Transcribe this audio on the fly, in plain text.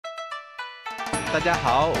大家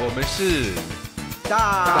好，我们是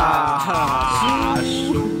大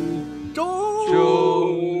叔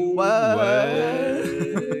中文。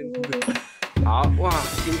好哇，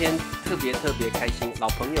今天特别开心，老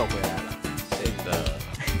朋友回来了。是的，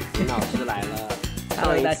林老师来了。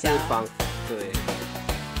Hello， 大家。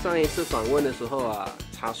上一次访问的时候啊，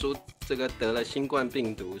茶叔这个得了新冠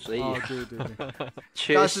病毒，所以对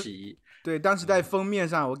缺席。对，当时在封面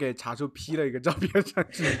上我给茶叔 P 了一个照片上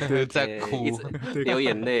去，对，在哭，一直流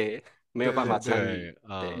眼泪，没有办法参与。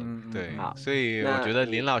对，好，所以我觉得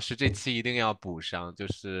林老师这期一定要补上，就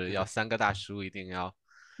是要三个大叔一定要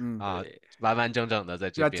完完整整的在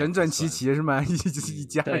这边，要整整齐齐是吗？一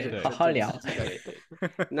家人，好好聊。对，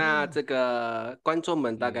那这个观众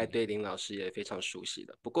们大概对林老师也非常熟悉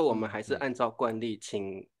的，不过我们还是按照惯例，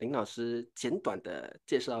请林老师简短的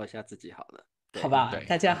介绍一下自己好了。好吧，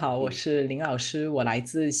大家好，我是林老师，我来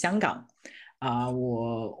自香港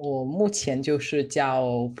我目前就是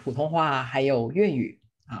教普通话还有粤语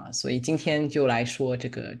所以今天就来说这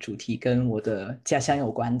个主题跟我的家乡有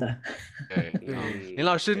关的。对，林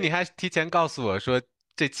老师，你还提前告诉我说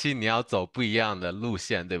这期你要走不一样的路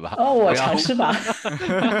线，对吧？我尝试吧。所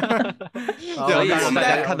以我们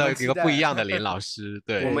大家看到一个不一样的林老师，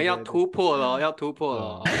对，我们要突破了，要突破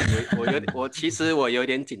了。其实我有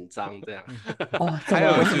点紧张，这样。还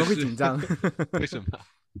有为什么会紧张？为什么？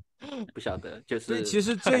不晓得，就是。其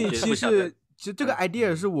实这一期是，其实这个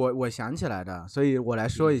idea 是我想起来的，所以我来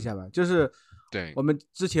说一下吧。就是对，我们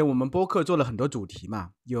之前播客做了很多主题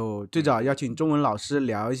嘛，有最早邀请中文老师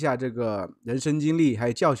聊一下这个人生经历，还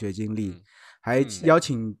有教学经历，还邀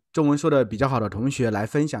请中文说的比较好的同学来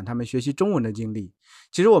分享他们学习中文的经历。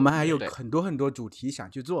其实我们还有很多主题想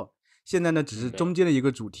去做，现在呢只是中间的一个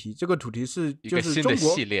主题。这个主题是就是中国新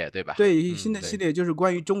的系列，对吧？对，新的系列就是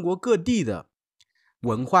关于中国各地的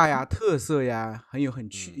文化呀、特色呀，很有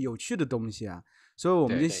趣的东西啊。所以我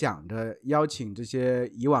们就想着邀请这些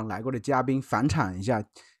以往来过的嘉宾返场一下，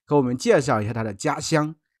和我们介绍一下他的家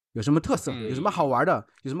乡有什么特色，有什么好玩的，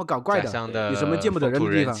有什么搞怪的，有什么见不得人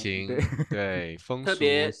的地方。对，风俗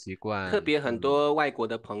习惯，特别很多外国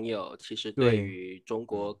的朋友其实对于中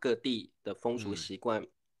国各地的风俗习惯，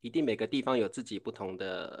一定每个地方有自己不同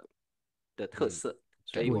的特色。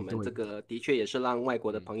所以我们这个的确也是让外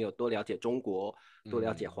国的朋友多了解中国，多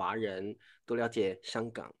了解华人，多了解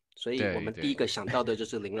香港。所以我们第一个想到的就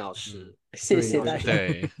是林老师。谢谢大家。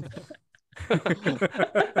对，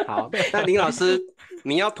好，那林老师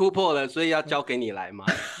你要突破了，所以要交给你来吗？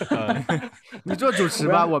你做主持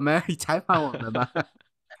吧，我们采访我们吧。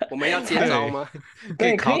我们要接招吗？可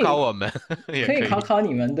以考考我们，可以考考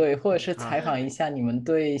你们，对，或者是采访一下你们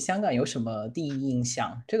对香港有什么第一印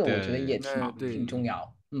象，这个我觉得也挺重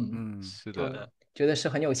要。是的。觉得是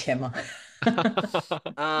很有钱吗？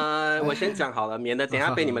我先讲好了，免得等一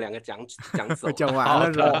下被你们两个讲走。讲完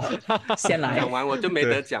了是吧？先来，讲完我就没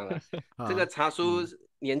得讲了。这个茶叔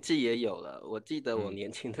年纪也有了，我记得我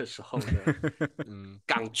年轻的时候呢，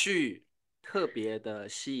港剧特别的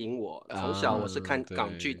吸引我。从小我是看港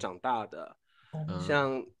剧长大的，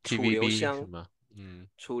像楚留香，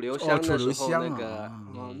楚留香那时候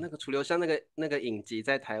那个楚留香那个影集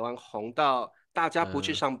在台湾红到大家不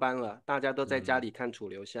去上班了，大家都在家里看楚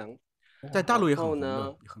留香。在大陆也很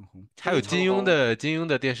红，还有金庸的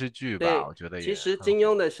电视剧吧，我觉得也。其实金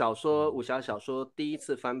庸的小说、武侠小说第一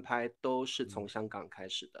次翻拍都是从香港开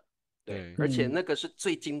始的，对，而且那个是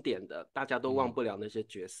最经典的，大家都忘不了那些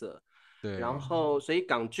角色。对，然后所以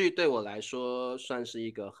港剧对我来说算是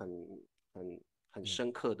一个很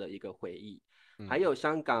深刻的一个回忆。还有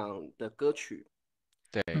香港的歌曲。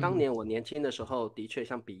对，当年我年轻的时候，的确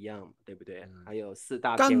像 Beyond， 对不对？还有四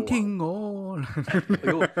大天王。刚听哦，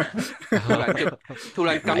突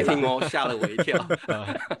然刚听哦，吓了我一跳。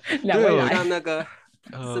对，像那个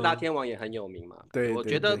四大天王也很有名嘛。对，我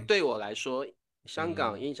觉得对我来说，香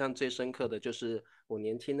港印象最深刻的就是我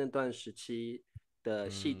年轻那段时期的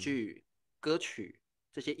戏剧、歌曲。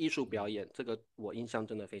这些艺术表演，这个我印象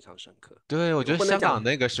真的非常深刻。对，我觉得香港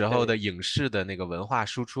那个时候的影视的那个文化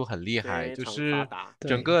输出很厉害，就是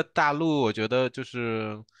整个大陆，我觉得就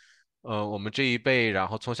是，我们这一辈，然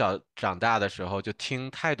后从小长大的时候就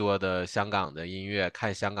听太多的香港的音乐，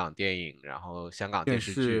看香港电影，然后香港电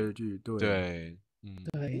视剧，对。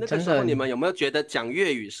对，那个时候你们有没有觉得讲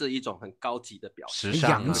粤语是一种很高级的表现、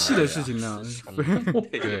洋气的事情呢？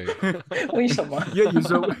对，为什么？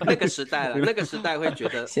那个时代了，那个时代会觉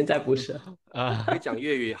得现在不是会讲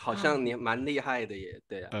粤语好像你蛮厉害的耶，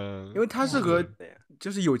对啊，因为他是个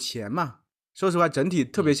就是有钱嘛。说实话，整体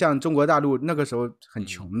特别像中国大陆那个时候很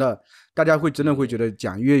穷的，大家真的会觉得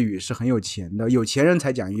讲粤语是很有钱的，有钱人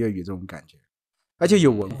才讲粤语这种感觉，而且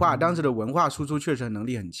有文化，当时的文化输出确实能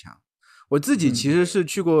力很强。我自己其实是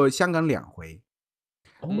去过香港2回。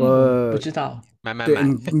不知道。对，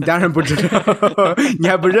你当然不知道，你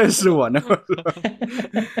还不认识我呢。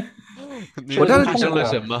我当时发生了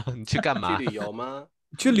什么？你去干嘛？去旅游吗？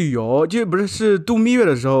去旅游，就不是度蜜月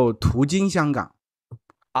的时候途经香港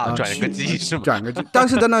转个机是吗？转个机，但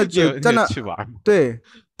是在那去玩，对，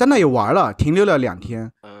在那也玩了，停留了2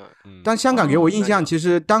天。但香港给我印象，其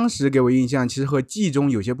实当时给我印象，其实和记忆中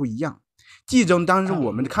有些不一样。记忆中当时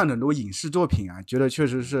我们看很多影视作品啊，觉得确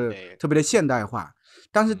实是特别的现代化。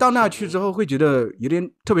但是到那去之后会觉得有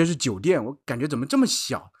点，特别是酒店，我感觉怎么这么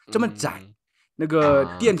小这么窄，那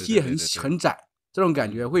个电梯也很窄，这种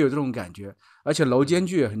感觉会有这种感觉，而且楼间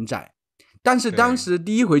距也很窄。但是当时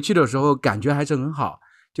第一回去的时候感觉还是很好，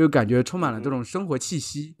就感觉充满了这种生活气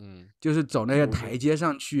息，就是走那些台阶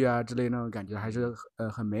上去啊之类那种感觉还是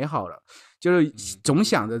很美好的，就是总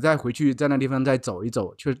想着再回去在那地方再走一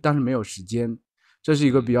走，确实但是没有时间。这是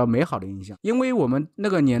一个比较美好的印象，因为我们那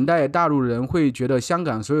个年代大陆人会觉得香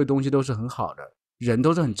港所有东西都是很好的，人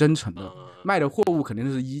都是很真诚的，卖的货物肯定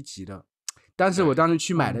是1级的。但是我当时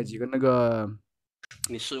去买了几个那个，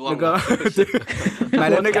你失望了？对，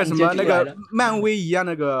买了那个什么那个漫威一样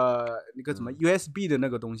那个什么 USB 的那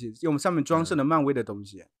个东西，用上面装饰的漫威的东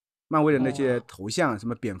西，漫威的那些头像，什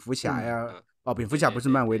么蝙蝠侠呀。蝙蝠侠不是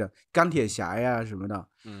漫威的，钢铁侠呀什么的，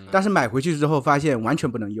但是买回去之后发现完全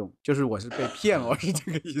不能用，就是我是被骗了，是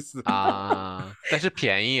这个意思啊。但是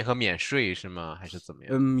便宜和免税是吗？还是怎么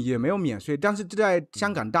样？也没有免税，但是就在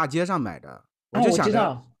香港大街上买的。我知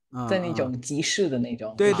道，在那种集市的那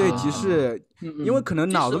种。对，集市，因为可能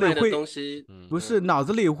脑子里会不是脑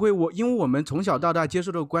子里会因为我们从小到大接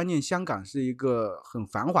受的观念，香港是一个很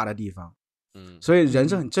繁华的地方。所以人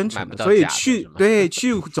是很真诚的，所以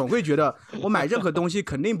去总会觉得我买任何东西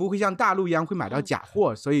肯定不会像大陆一样会买到假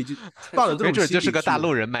货，所以就抱着这种心理，没准就是个大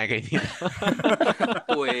陆人卖给你的。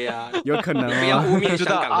对呀，有可能不要污蔑香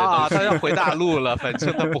港的他要回大陆了，反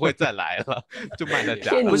正他不会再来了，就卖的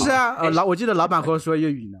假。不是啊，我记得老板和我说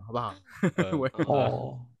粤语呢，好不好？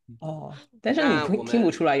但是你听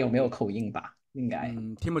不出来有没有口音吧？应该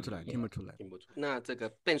听不出来。那这个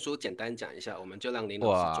变书简单讲一下，我们就让林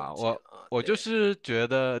老师转接。我就是觉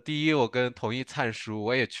得，第一，我跟同意灿叔，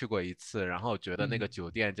我也去过1次，然后觉得那个酒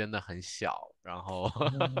店真的很小，然后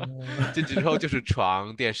进去之后就是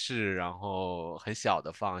床、电视，然后很小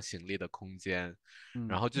的放行李的空间，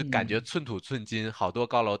然后就感觉寸土寸金，好多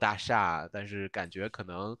高楼大厦，但是感觉可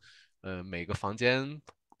能每个房间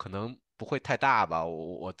可能不会太大吧，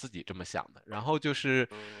我自己这么想的。然后就是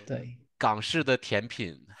对。港式的甜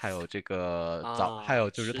品，还有这个还有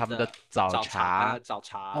就是他们的早茶，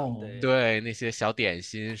对那些小点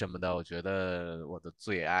心什么的，我觉得我的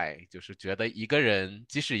最爱就是觉得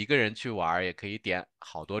即使一个人去玩，也可以点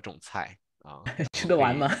好多种菜啊，吃得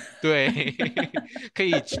完吗？对，可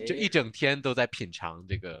以就一整天都在品尝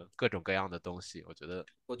这个各种各样的东西。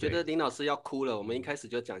我觉得林老师要哭了。我们一开始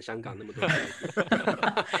就讲香港那么多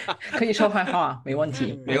可以说坏话，没问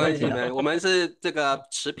题，没问题。我们是这个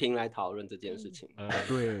持平来讨论这件事情。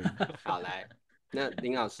对，好，来，那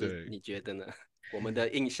林老师你觉得呢？我们的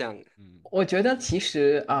印象，我觉得其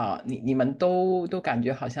实你们都感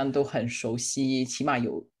觉好像都很熟悉，起码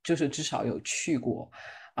就是至少有去过。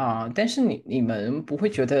但是你们不会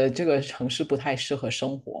觉得这个城市不太适合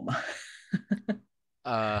生活吗？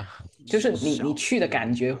就是你去的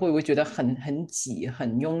感觉会不会觉得很挤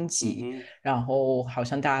很拥挤，然后好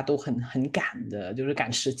像大家都很赶的，就是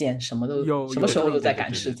赶时间，什么时候都在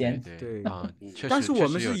赶时间。对但是我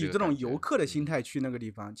们是以这种游客的心态去那个地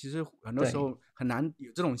方，其实很多时候很难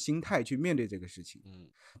有这种心态去面对这个事情。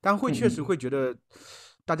但确实会觉得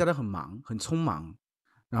大家都很忙很匆忙。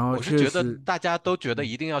然后我是觉得大家都觉得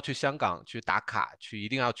一定要去香港去打卡，一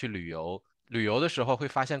定要去旅游。旅游的时候会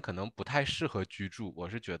发现可能不太适合居住。我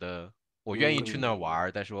是觉得我愿意去那儿玩，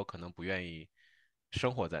但是我可能不愿意生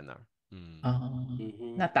活在那儿。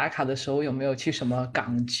那打卡的时候有没有去什么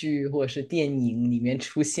港剧或者是电影里面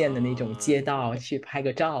出现的那种街道去拍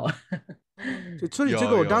个照？就说起这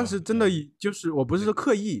个，我当时真的就是我不是说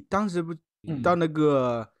刻意，当时不到那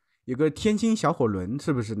个有个天星小火轮，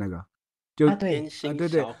是不是那个？天星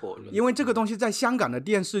小火轮，因为这个东西在香港的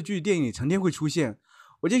电视剧、电影成天会出现，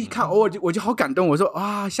我就一看，我就好感动。我说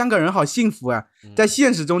香港人好幸福啊！在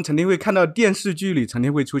现实中成天会看到电视剧里成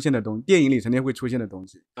天会出现的东西，电影里成天会出现的东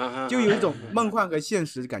西，就有一种梦幻和现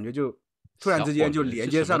实感觉，就突然之间就连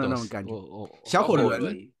接上的那种感觉。小火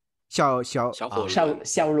轮，小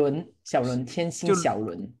轮，天星小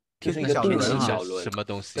轮。就是一个渡轮什么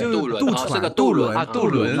东西？就是渡轮渡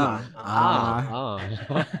轮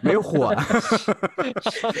没有火。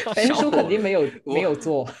白叔肯定没有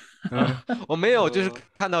做。我没有，就是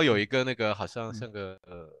看到有一个那个好像像个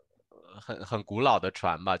很古老的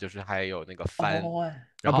船吧，就是还有那个帆，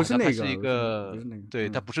然后不是那个，它是一个，不是那个，对，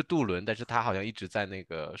它不是渡轮，但是它好像一直在那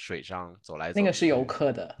个水上走来走去。那个是游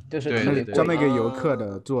客的，就是特别贵，专门给游客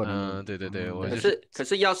的做的。对，我可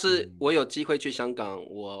是要是我有机会去香港，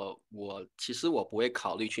其实我不会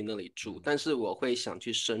考虑去那里住，但是我会想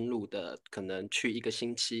去深入的，可能去1个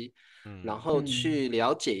星期，然后去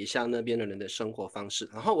了解一下那边的人的生活方式，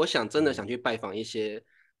然后我真的想去拜访一些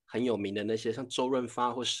很有名的那些像周润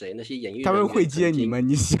发或谁那些演艺人员，他们会接你们？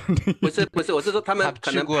你想的不是，我是说他们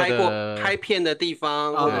可能拍片的地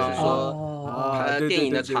方，或者是说电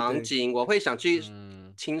影的场景，我会想去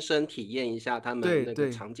亲身体验一下他们那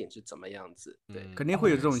个场景是怎么样子。对，肯定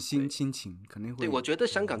会有这种亲情，肯定会。对，我觉得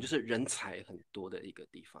香港就是人才很多的一个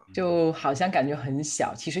地方，就好像感觉很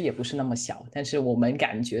小，其实也不是那么小，但是我们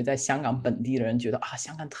感觉在香港本地的人觉得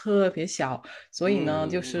香港特别小，所以呢，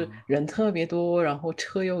就是人特别多，然后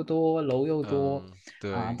车又多，楼又多，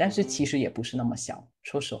但是其实也不是那么小。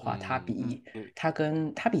说实话，它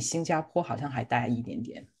比新加坡好像还大一点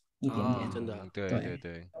点。真的，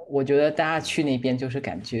对，我觉得大家去那边就是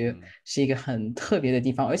感觉是一个很特别的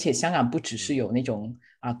地方，而且香港不只是有那种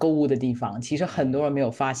购物的地方，其实很多人没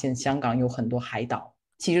有发现香港有很多海岛。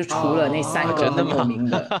其实除了那3个很有名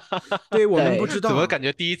的，对，我们不知道，怎么感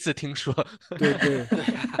觉第一次听说？对，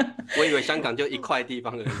我以为香港就一块地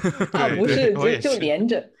方而已。不是，就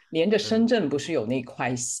连着深圳不是有那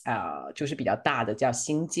块就是比较大的叫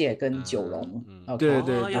新界跟九龙，对，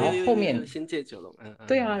然后后面新界九龙，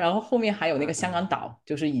对啊，然后后面还有那个香港岛，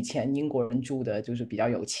就是以前英国人住的，就是比较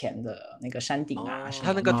有钱的那个山顶啊。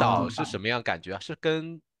它那个岛是什么样感觉啊？是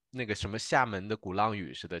跟那个什么厦门的鼓浪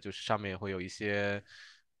屿似的，就是上面会有一些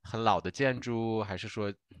很老的建筑，还是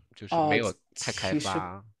说就是没有太开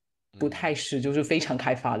发？不太是，就是非常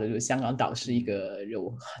开发的。就是香港岛是一个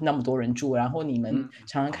有那么多人住，然后你们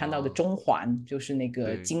常常看到的中环，就是那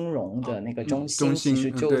个金融的那个中心，其实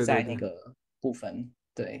就在那个部分。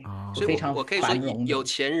对，所以非常我可以说，有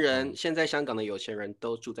钱人现在香港的有钱人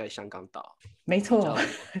都住在香港岛。没错，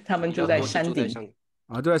他们住在山顶。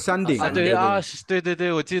住在山顶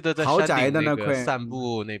对，我记得在豪宅的那块散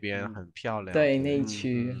步那边很漂亮。对，那一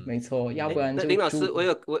区没错，要不然就林老师，我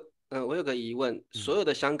有个疑问，所有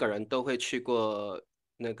的香港人都会去过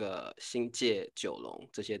那个新界、九龙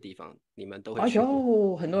这些地方，你们都会去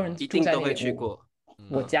过？很多人一定都会去过。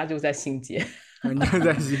我家就在新界。你就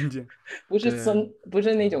在新界，不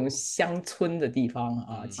是那种乡村的地方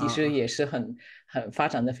啊，其实也是很发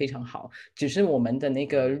展的非常好，只是我们的那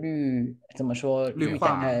个怎么说绿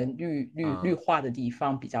化的地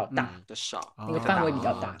方比较大的少，那个范围比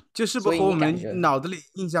较大，就是和我们脑子里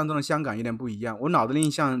印象中的香港有点不一样。我脑子里印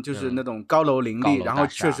象就是那种高楼林立，然后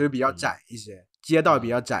确实比较窄一些，街道比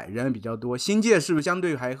较窄，人比较多。新界是不是相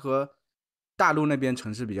对还和大陆那边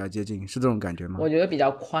城市比较接近，是这种感觉吗？我觉得比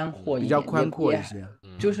较宽阔一点，比较宽阔一些，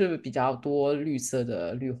就是比较多绿色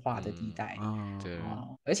的绿化的地带。对，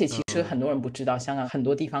而且其实很多人不知道，香港很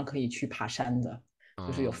多地方可以去爬山的，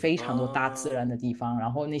就是有非常多大自然的地方。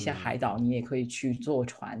然后那些海岛你也可以去坐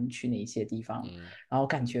船去那些地方，然后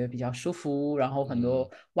感觉比较舒服。然后很多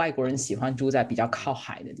外国人喜欢住在比较靠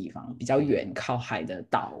海的地方，比较远靠海的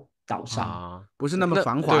岛上，不是那么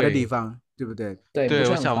繁华的地方。对不对？对，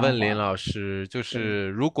我想问林老师，就是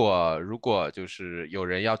如果就是有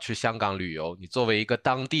人要去香港旅游，你作为一个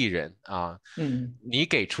当地人啊，你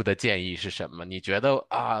给出的建议是什么？你觉得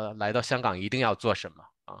来到香港一定要做什么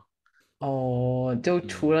啊？就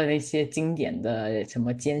除了那些经典的什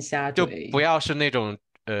么尖沙咀，就不要是那种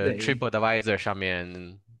TripAdvisor 上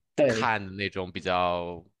面看的那种比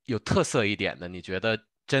较有特色一点的，你觉得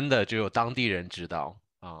真的只有当地人知道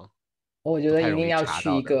啊？我觉得一定要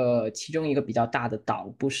去其中一个比较大的岛，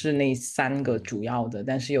不是那3个主要的，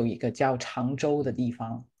但是有一个叫长洲的地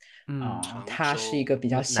方，它是一个比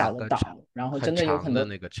较小的岛，然后真的有很多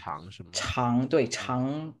那个长是吗？对，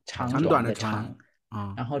长短的长，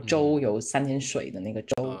然后洲有3点水的那个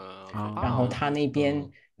洲，然后它那边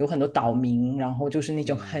有很多岛民，然后就是那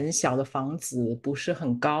种很小的房子，不是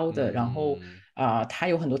很高的，然后它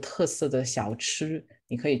有很多特色的小吃。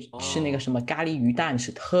你可以吃那个什么咖喱鱼蛋，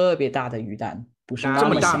是特别大的鱼蛋，不是那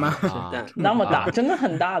么大吗？那么大，真的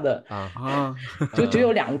很大的就只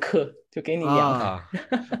有2颗，就给你2颗。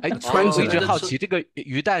我一直好奇，这个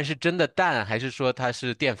鱼蛋是真的蛋，还是说它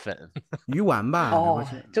是淀粉？鱼丸吧？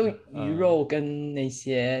就鱼肉跟那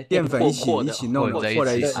些淀粉一起弄在一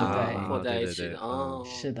起，和在一起的。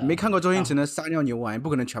是的。没看过周星驰的撒尿牛丸，不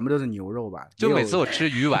可能全部都是牛肉吧？就每次我吃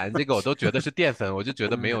鱼丸，这个我都觉得是淀粉，我就觉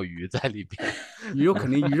得没有鱼在里边。鱼肉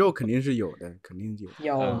肯定是有的，肯定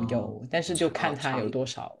有，但是就看它有多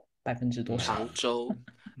少%多少。常州，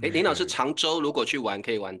林老师，常州如果去玩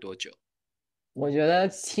可以玩多久？我觉得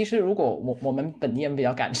其实如果我们本地人比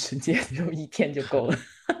较赶时间，就1天就够了。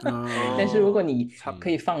但是如果你可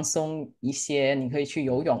以放松一些，你可以去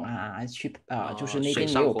游泳啊，去就是那边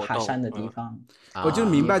也有爬山的地方。我就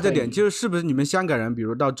明白这点，就是不是你们香港人，比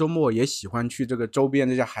如到周末也喜欢去这个周边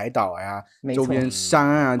这些海岛呀、周边山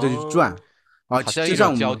啊这去转。好像一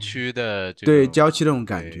种郊区的对郊区那种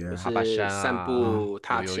感觉，爬爬山啊，散步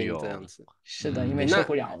踏青游这样子。是的，因为受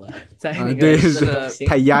不了了，在那个对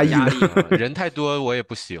太压抑了，人太多我也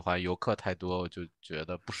不喜欢，游客太多我就觉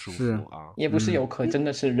得不舒服啊。也不是游客，真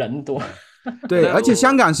的是人多。对，而且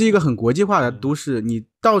香港是一个很国际化的都市，你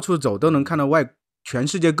到处走都能看到全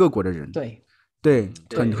世界各国的人。对，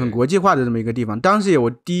很国际化的这么一个地方。当时我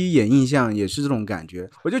第一眼印象也是这种感觉，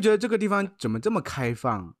我就觉得这个地方怎么这么开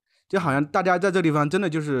放。就好像大家在这地方真的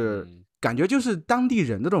就是感觉就是当地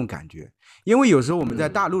人的这种感觉，因为有时候我们在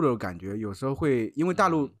大陆的感觉，有时候会因为大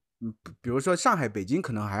陆，比如说上海、北京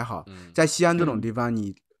可能还好，在西安这种地方，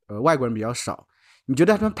你外国人比较少，你觉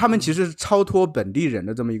得他们其实是超脱本地人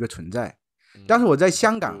的这么一个存在。但是我在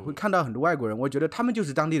香港会看到很多外国人，我觉得他们就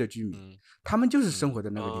是当地的居民，他们就是生活在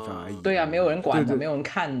那个地方而已。对啊，没有人管的，没有人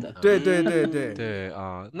看的。对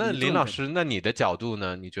啊。那林老师，那你的角度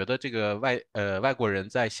呢？你觉得这个外国人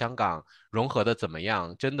在香港融合的怎么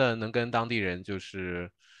样？真的能跟当地人就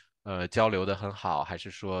是交流的很好，还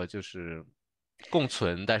是说就是共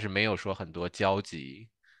存，但是没有说很多交集？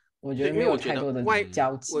我觉得没有太多的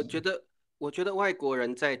交集。我觉得外国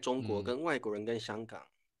人在中国跟外国人跟香港。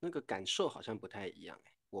那个感受好像不太一样，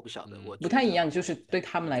我不晓得，不太一样，就是对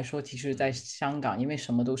他们来说，其实在香港，因为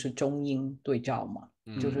什么都是中英对照嘛，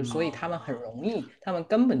就是所以他们很容易，他们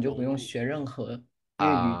根本就不用学任何粤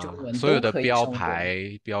语、中文，所有的标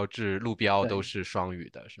牌、标志、路标都是双语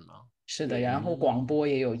的，是吗？是的，然后广播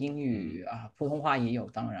也有英语普通话也有，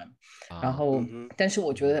当然，然后但是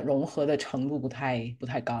我觉得融合的程度不太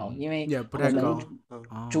高，因为也不太高。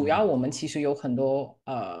主要我们其实有很多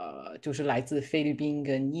就是来自菲律宾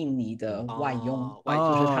跟印尼的外佣，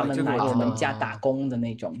就是他们来我们家打工的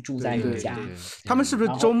那种，住在你家。他们是不是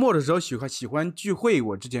周末的时候喜欢聚会？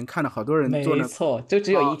我之前看了好多人做没错，就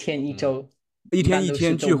只有1天1周。一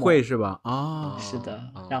天聚会是吧？是的，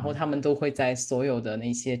然后他们都会在所有的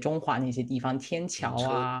那些中华那些地方，天桥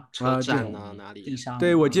啊、车站啊哪里地上。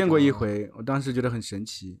对，我见过一回，我当时觉得很神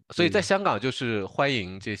奇。所以在香港就是欢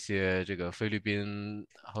迎这个菲律宾，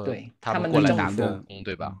对他们过来打工，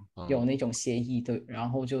对吧？有那种协议，对，然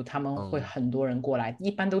后就他们会很多人过来，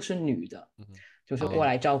一般都是女的。就是过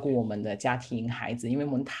来照顾我们的家庭孩子，因为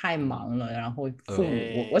我们太忙了，然然后父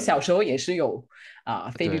母，我小时候也是有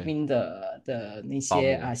菲律宾的那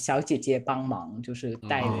些小姐姐帮忙，就是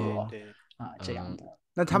带我这样的。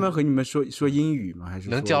那他们和你们说英语吗？还是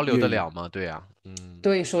能交流得了吗？对啊，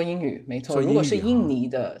对，说英语没错。如果是印尼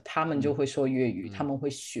的，他们就会说粤语，他们会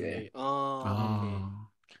学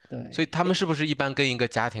对，所以他们是不是一般跟一个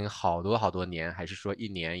家庭好多年，还是说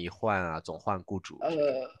1年一换啊，总换雇主？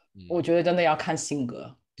我觉得真的要看性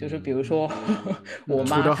格，就是比如说我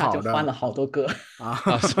妈她就换了好多个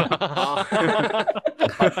是吧？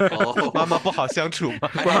妈妈不好相处吗？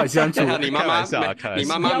不好相处。你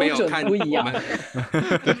妈妈没有看不一样，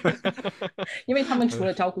因为他们除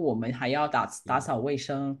了照顾我们，还要打扫卫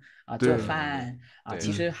生做饭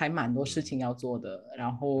其实还蛮多事情要做的，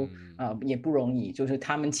然后也不容易。就是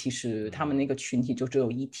他们其实他们那个群体就只有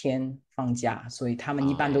1天放假，所以他们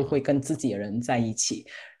一般都会跟自己的人在一起。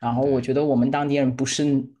然后我觉得我们当地人不是，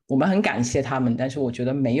我们很感谢他们，但是我觉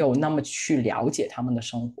得没有那么去了解他们的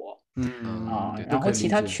生活。然后其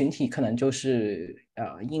他群体可能就是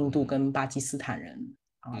印度跟巴基斯坦人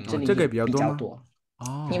这里也比较多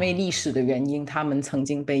因为历史的原因，他们曾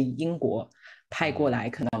经被英国派过来，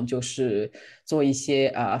可能就是做一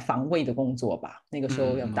些防卫的工作吧。那个时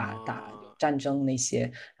候要打战争那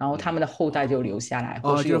些，然后他们的后代就留下来，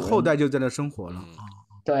就是后代就在那生活了。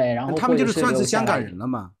对，然后他们就是算是香港人了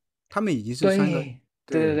嘛，他们已经是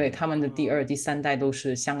对，他们的第2、第3代都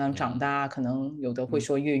是香港长大，可能有的会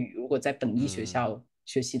说粤语，如果在本地学校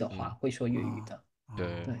学习的话，会说粤语的。对，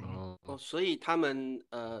所以他们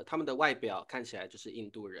的外表看起来就是印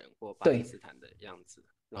度人或巴基斯坦的样子，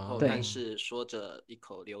然后但是说着一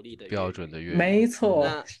口流利的标准的粤语，没错，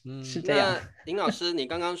是这样。那林老师，你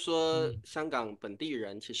刚刚说香港本地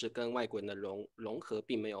人其实跟外国人的融合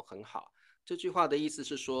并没有很好，这句话的意思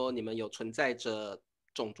是说你们有存在着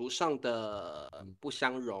种族上的不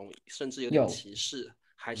相容，甚至有点歧视，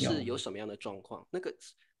还是有什么样的状况？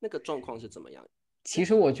那个状况是怎么样？其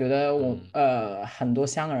实我觉得很多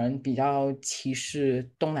香港人比较歧视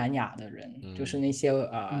东南亚的人，就是那些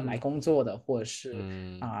来工作的，或者是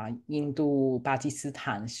印度、巴基斯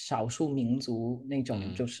坦少数民族那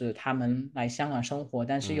种，就是他们来香港生活，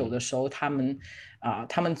但是有的时候他们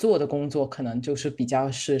做的工作可能就是比较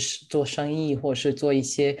是做生意，或者是做一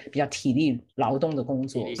些比较体力劳动的工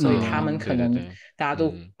作，所以他们可能大家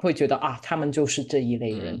都会觉得他们就是这一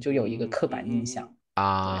类人，就有一个刻板印象。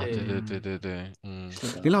对，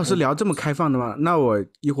林老师聊这么开放的吗？那我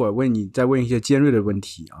一会儿再问一些尖锐的问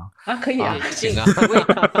题可以啊，其实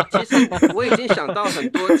我已经想到很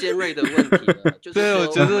多尖锐的问题了，就是对，我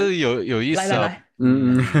觉得有意思。来，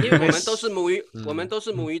因为我们都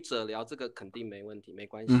是母语者，聊这个肯定没问题，没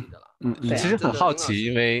关系的啦。其实很好奇，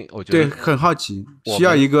因为我觉得很好奇，需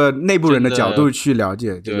要一个内部人的角度去了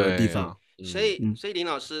解这个地方。所以林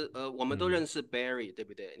老师，我们都认识 Barry， 对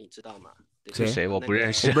不对？你知道吗？是谁？我不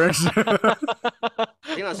认识。我不认识。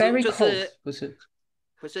林老师就是不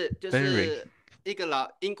是，就是一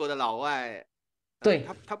个英国的老外。对，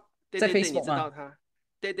他在 Facebook 你知道他？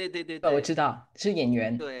对，我知道是演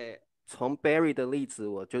员。对，从 Barry 的例子，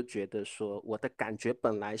我就觉得说，我的感觉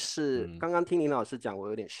本来是刚刚听林老师讲，我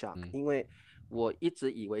有点 shock，因为我一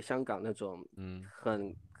直以为香港那种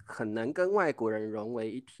很能跟外国人融为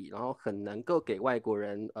一体，然后很能够给外国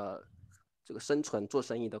人这个生存做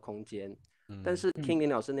生意的空间。但是听林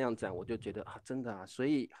老师那样讲，我就觉得真的所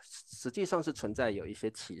以实际上是存在有一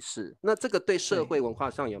些歧视。那这个对社会文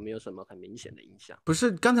化上有没有什么很明显的影响？不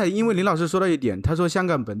是，刚才因为林老师说到一点，他说香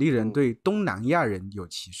港本地人对东南亚人有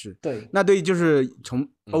歧视。对，那对就是从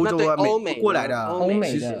欧洲美过来的欧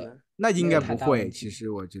美的，那应该不会。其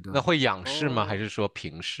实我觉得那会仰视吗？还是说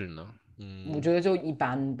平视呢？我觉得就一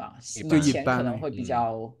般吧，以前可能会比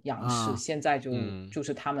较仰视，现在就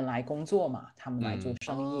是他们来工作嘛，他们来做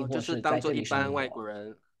生意，或就是当做一般外国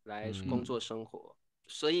人来工作生活。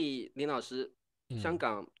所以林老师，香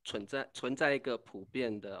港存在一个普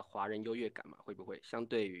遍的华人优越感嘛？会不会相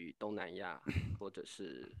对于东南亚或者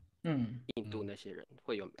是印度那些人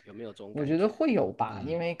有没有这种感觉？我觉得会有吧，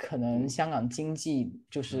因为可能香港经济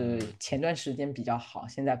就是前段时间比较好，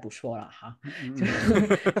现在不说了哈，就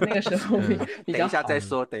那个时候比较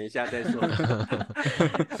好。等一下再说。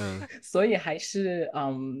所以还是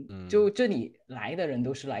就这里来的人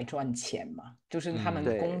都是来赚钱嘛，就是他们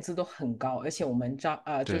工资都很高，而且我们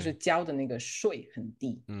就是交的那个税很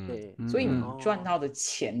低，对，所以你赚到的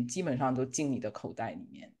钱基本上都进你的口袋里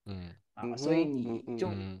面。所以你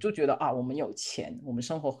就觉得我们有钱，我们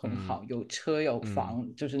生活很好，有车有房，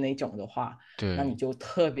就是那种的话，那你就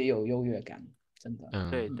特别有优越感，真的。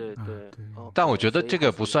对。但我觉得这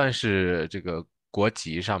个不算是这个国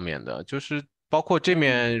籍上面的，就是包括这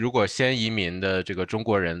面如果先移民的这个中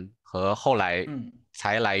国人和后来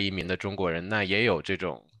才来移民的中国人，那也有这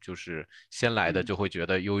种。就是先来的就会觉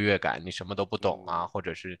得优越感，你什么都不懂啊，或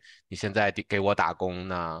者是你现在给我打工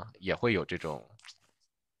呢，也会有这种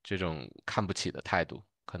看不起的态度，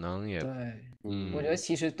可能也对。我觉得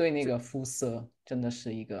其实对那个肤色真的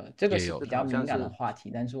是这个是比较敏感的话题，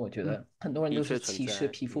但是我觉得很多人都是歧视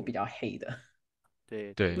皮肤比较黑的。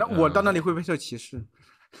对。那我到那里会不会受歧视？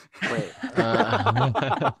会。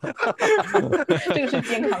这个是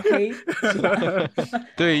健康黑。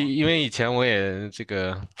对，因为以前我也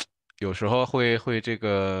有时候会这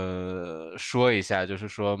个说一下，就是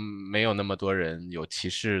说没有那么多人有歧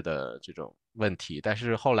视的这种问题，但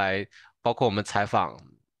是后来包括我们采访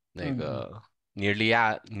那个尼日利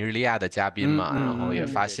亚的嘉宾嘛，然后也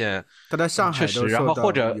发现他在上海确实，然后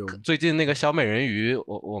或者最近那个小美人鱼，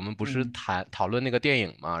我们不是讨论那个电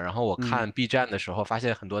影嘛，然后我看 B 站的时候发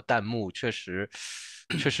现很多弹幕确实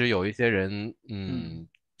有一些人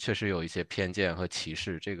确实有一些偏见和歧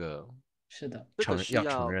视，这个是的，要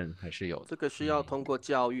承认还是有的。这个需要通过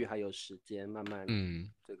教育还有时间慢慢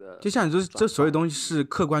这个就像你说，这所有东西是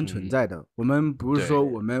客观存在的，我们不是说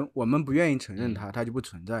我们不愿意承认它就不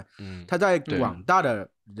存在，它在广大的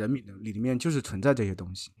人民里面就是存在这些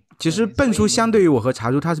东西。其实笨叔相对于我和茶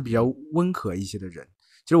叔，他是比较温和一些的人。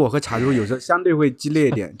其实我和茶叔有时候相对会激烈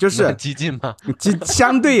一点，就是激进吗？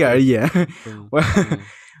相对而言，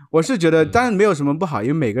我是觉得当然没有什么不好，因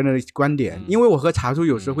为每个人的观点，因为我和茶叔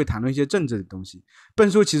有时候会谈论一些政治的东西，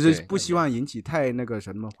笨叔其实不希望引起太那个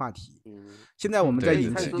什么话题。现在我们在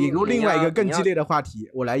引入另外一个更激烈的话题，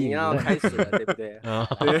我来引入。你要开始了，对不对？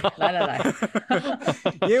对，来，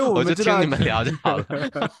因为我们知道我就听你们聊就好了。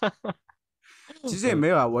其实也没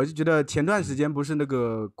有啊，我就觉得前段时间不是那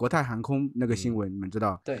个国泰航空那个新闻，你们知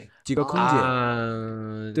道？对，几个空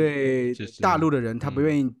姐对大陆的人，他不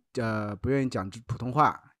愿意讲普通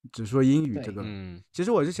话，只说英语。这个，其实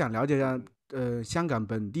我是想了解一下，香港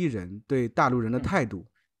本地人对大陆人的态度，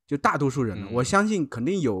就大多数人呢，我相信肯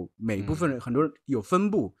定有每部分人，很多人有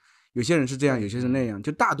分布，有些人是这样，有些是那样，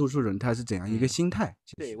就大多数人他是怎样一个心态？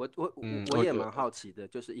对，我也蛮好奇的，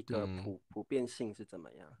就是一个普遍性是怎么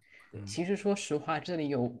样？其实说实话，这里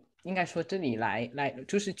应该说这里来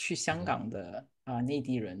就是去香港的内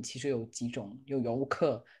地人，其实有几种，有游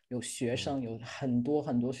客，有学生，有很多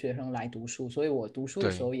很多学生来读书，所以我读书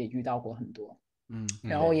的时候也遇到过很多，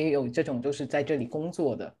然后也有这种就是在这里工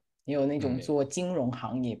作的，也有那种做金融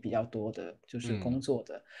行业比较多的，就是工作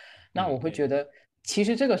的。那我会觉得，其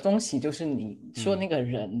实这个东西就是你说那个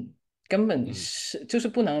人根本是就是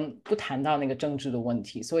不能不谈到那个政治的问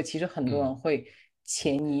题，所以其实很多人会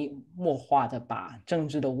潜移默化的把政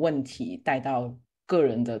治的问题带到个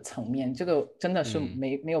人的层面，这个真的是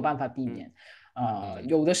没有办法避免。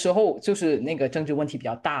有的时候就是那个政治问题比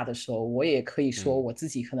较大的时候，我也可以说我自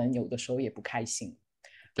己可能有的时候也不开心，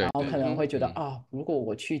然后可能会觉得如果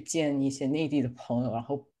我去见一些内地的朋友，然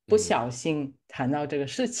后不小心谈到这个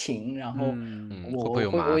事情，然后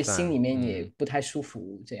我心里面也不太舒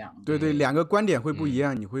服，这样。对对，两个观点会不一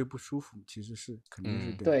样，你会不舒服，其实是肯定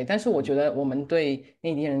是对。但是我觉得我们对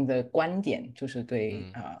内地人的观点，就是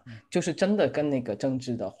就是真的跟那个政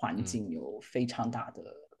治的环境有非常大的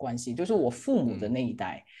关系。就是我父母的那一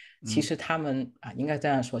代，其实他们应该这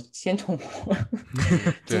样说，先从我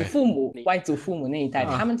祖父母、外祖父母那一代，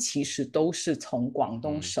他们其实都是从广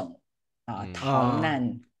东省逃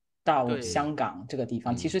难到香港这个地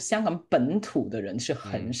方。其实香港本土的人是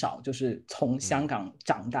很少，就是从香港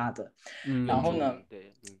长大的。然后呢，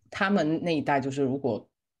他们那一代就是如果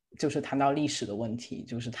就是谈到历史的问题，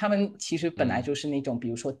就是他们其实本来就是那种比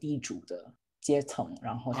如说地主的阶层，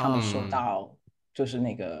然后他们受到就是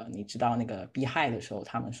那个你知道那个迫害的时候，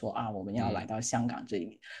他们说我们要来到香港这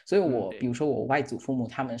里。所以比如说我外祖父母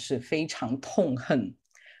他们是非常痛恨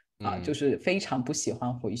就是非常不喜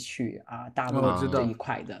欢回去大陆这一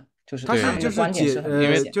块的，就是他们的观点是很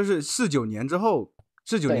明显，就是49年之后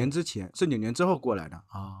，49年之前，49年之后过来的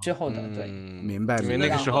之后的对，明白。因为那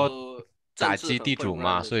个时候打击地主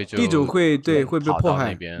嘛，所以就地主会被迫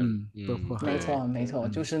害，被迫害。没错，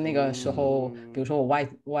就是那个时候，比如说我外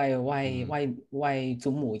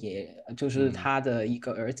祖母，也就是他的一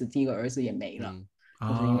个儿子，第一个儿子也没了。就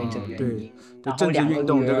是因为这个原因，然后政治运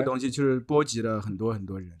动这个东西就是波及了很多很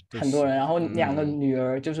多人，然后两个女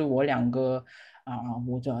儿，就是我两个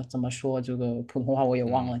我怎么说这个普通话我也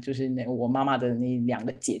忘了，就是我妈妈的那两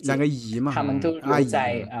个姐姐，两个姨嘛，她们都留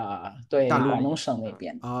在对广东省那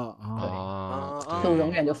边，就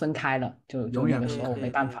永远就分开了，就那个时候没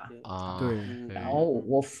办法对。然后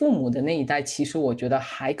我父母的那一代，其实我觉得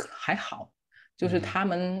还好。就是他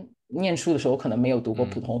们念书的时候可能没有读过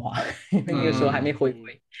普通话，因为那个时候还没回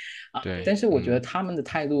归但是我觉得他们的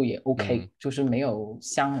态度也 OK，就是没有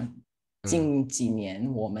像近几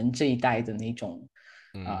年我们这一代的那种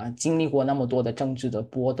经历过那么多的政治的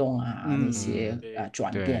波动那些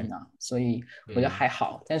转变所以我觉得还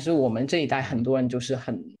好。但是我们这一代很多人就是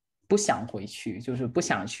很不想回去，就是不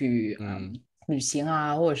想去旅行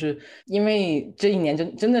或者是因为这一年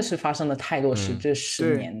真的是发生了太多事，这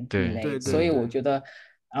10年以内，所以我觉得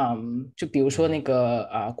就比如说那个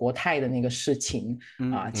国泰的那个事情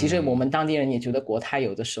其实我们当地人也觉得国泰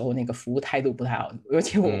有的时候那个服务态度不太好，而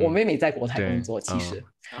且我妹妹在国泰工作，其实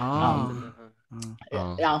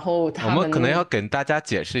然后我们可能要给大家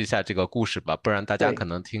解释一下这个故事吧，不然大家可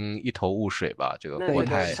能听一头雾水吧。这个国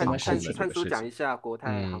泰航空的这个事情，灿叔讲一下国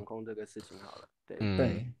泰航空这个事情好了。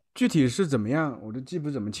对，具体是怎么样我都记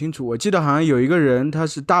不怎么清楚。我记得好像有一个人他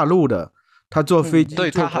是大陆的，他坐飞机，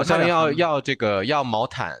对，他好像要毛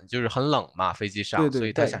毯，就是很冷嘛，飞机上，所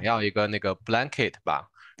以他想要一个那个 blanket 吧。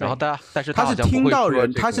然后但是他是听到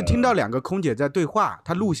他是听到2个空姐在对话，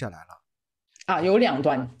他录下来了。有2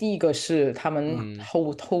段，第一个是他们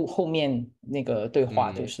后面那个对话，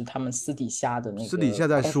就是他们私底下的那个私底下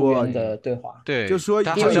在说的对话，对，就说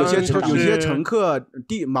有些乘客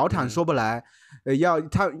毛毯说不来，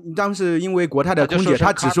他当时因为国泰的空姐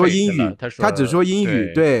她只说英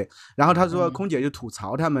语，对，然后他说空姐就吐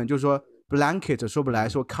槽他们，就说 blanket 说不来，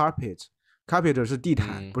说 carpet 是地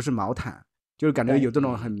毯，不是毛毯。就是感觉有这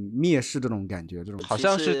种很蔑视这种感觉，这种好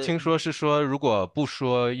像是听说是说，如果不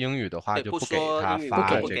说英语的话，就不给他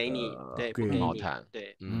发这个毛毯。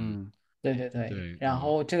对，对。然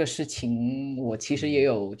后这个事情，我其实也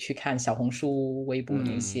有去看小红书、微博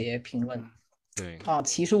那些评论。对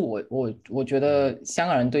其实我觉得香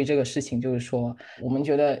港人对这个事情就是说，我们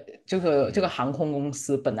觉得这个航空公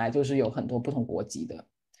司本来就是有很多不同国籍的。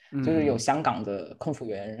就是有香港的空服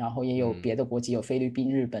员，然后也有别的国籍，有菲律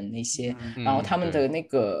宾、日本那些，然后他们的那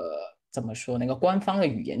个怎么说，那个官方的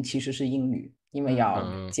语言其实是英语，因为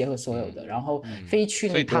要结合所有的。然后非去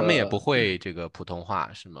那个，所以他们也不会这个普通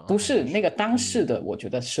话是吗？不是那个当事的，我觉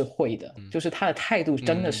得是会的，就是他的态度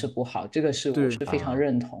真的是不好，这个我是非常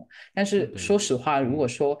认同。但是说实话，如果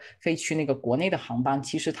说飞去那个国内的航班，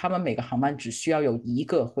其实他们每个航班只需要有一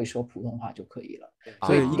个会说普通话就可以了，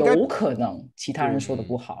所以有可能其他人说的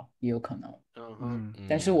不好，也有可能。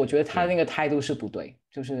但是我觉得他那个态度是不对，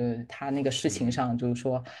就是他那个事情上就是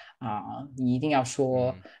说你一定要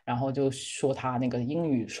说，然后就说他那个英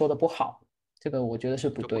语说的不好。这个我觉得是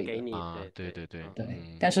不对的对，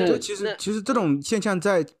但是其实这种现象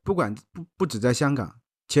在不止在香港，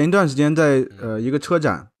前一段时间在一个车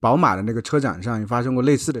展，宝马的那个车展上也发生过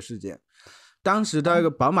类似的事件。当时在一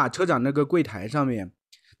个宝马车展那个柜台上面，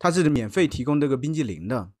它是免费提供这个冰激凌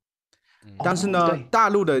的，但是呢，大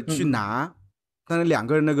陆的去拿，但是两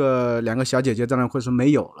个小姐姐在那会说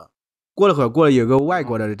没有了。过了会儿，有个外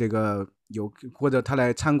国的这个或者他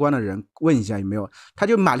来参观的人问一下有没有，他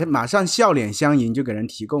就马上笑脸相迎就给人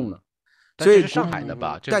提供了。所以是上海的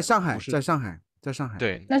吧？在上海。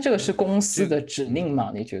对，那这个是公司的指令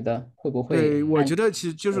吗？你觉得会不会？对，我觉得其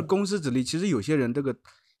实就是公司指令。其实有些人这个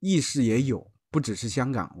意识也有，不只是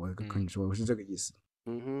香港。我跟你说，我是这个意思。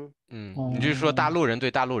你就是说大陆人对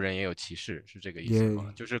大陆人也有歧视，是这个意思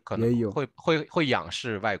吗？就是可能会仰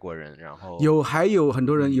视外国人，然后还有很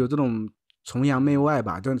多人有这种崇洋媚外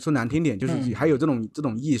吧，就说难听点，就是还有这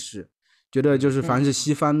种意识，觉得就是凡是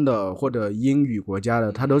西方的或者英语国家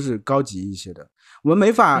的，它都是高级一些的。我们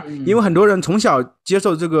没法，因为很多人从小接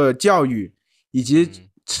受这个教育以及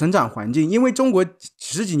成长环境，因为中国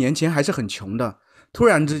十几年前还是很穷的，突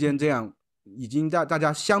然之间这样。已经大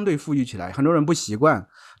家相对富裕起来，很多人不习惯，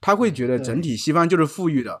他会觉得整体西方就是富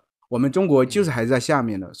裕的，我们中国就是还在下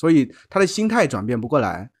面的，所以他的心态转变不过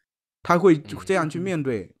来，他会这样去面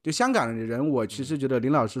对。就香港的人，我其实觉得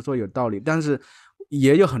林老师说有道理，但是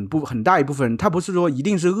也有很大一部分人，他不是说一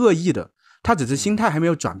定是恶意的，他只是心态还没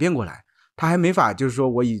有转变过来，他还没法就是说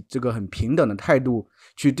我以这个很平等的态度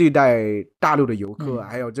去对待大陆的游客，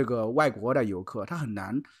还有这个外国的游客，他很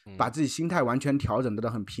难把自己心态完全调整到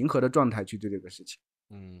很平和的状态去对这个事情。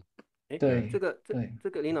对，这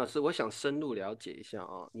个林老师，我想深入了解一下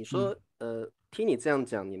啊。你说听你这样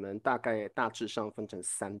讲，你们大致上分成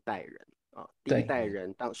3代人啊。第一代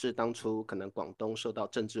人当初可能广东受到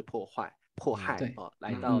政治迫害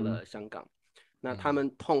来到了香港，那他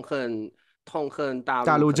们痛恨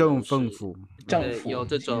大陆政府有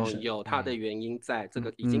这种有他的原因在，这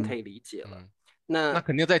个已经可以理解了。那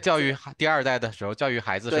肯定在教育第2代的时候，教育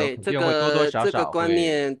孩子的时候，对肯定会多多少少这个观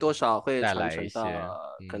念多少会带传承来一些到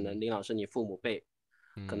可能林老师你父母辈，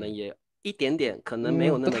可能也一点点，可能没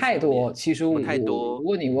有那么不太多。其实不太多。如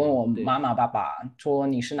果你问我妈妈爸爸说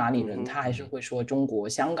你是哪里人，他还是会说中国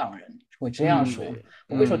香港人，会这样说，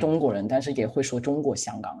不会说中国人，但是也会说中国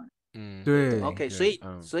香港人。对 ，OK，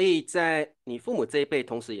 所以在你父母这一辈，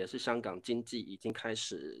同时也是香港经济已经开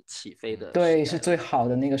始起飞的时代，对，是最好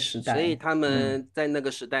的那个时代。所以他们在那个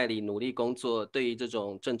时代里努力工作，对于这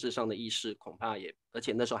种政治上的意识，恐怕而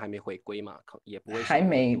且那时候还没回归嘛，也不会还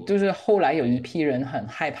没，就是后来有一批人很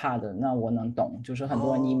害怕的，那我能懂，就是很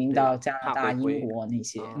多人移民到加拿大、英国那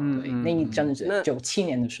些，对，那一阵子97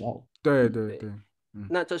年的时候，对。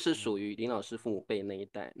那这是属于林老师父母辈那一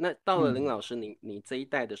代。那到了林老师你这一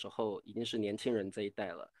代的时候，已经是年轻人这一代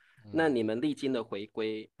了。那你们历经的回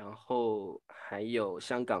归，然后还有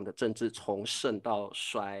香港的政治从盛到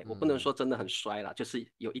衰，我不能说真的很衰啦，就是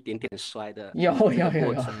有一点点衰的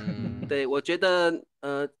过程。对，我觉得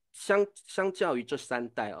相较于这3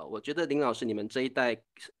代我觉得林老师你们这一代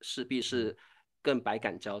势必是更百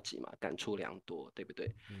感交集嘛，感触良多，对不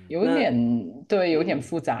对？有点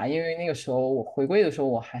复杂，因为那个时候我回归的时候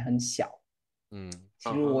我还很小，其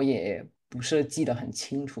实我也不是记得很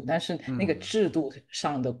清楚，但是那个制度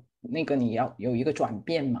上的那个你要有一个转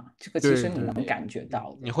变嘛，这个其实你能感觉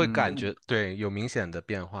到的。你会感觉对有明显的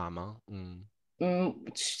变化吗？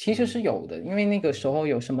其实是有的，因为那个时候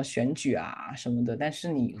有什么选举啊什么的，但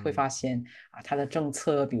是你会发现它的政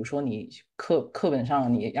策，比如说你课本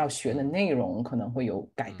上你要学的内容可能会有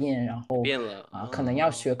改变，然后变了可能要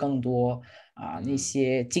学更多那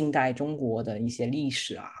些近代中国的一些历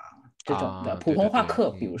史这种的普通话课，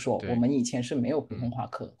比如说我们以前是没有普通话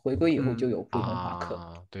课，回归以后就有普通话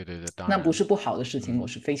课。对，那不是不好的事情，我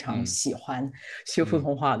是非常喜欢学普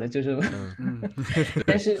通话的，就是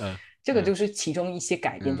但是这个就是其中一些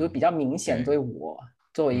改变，就是比较明显，对我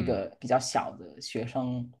作为一个比较小的学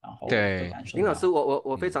生，然后感受到。林老师，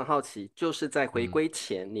我非常好奇，就是在回归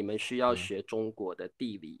前，你们需要学中国的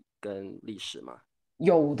地理跟历史吗？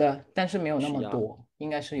有的，但是没有那么多，应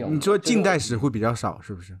该是有的。你说近代史会比较少，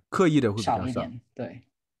是不是？刻意的会比较少。少一点，对。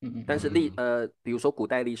但是比如说古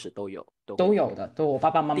代历史都有的，都我爸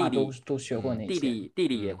爸妈妈都学过那些。地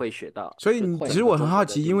理也会学到。所以其实我很好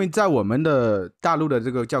奇，因为在我们的大陆的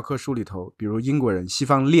这个教科书里头，比如英国人西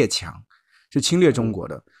方列强是侵略中国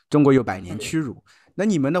的，中国有100年屈辱。那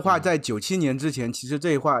你们的话，在97年之前，其实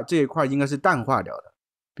这一块应该是淡化掉的。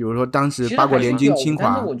比如说当时八国联军侵华，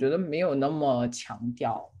但是我觉得没有那么强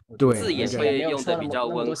调，对，字眼会用的比较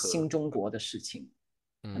温和，那么多新中国的事情。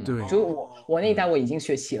对，就我那一代我已经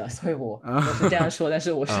学习了，所以我是这样说，但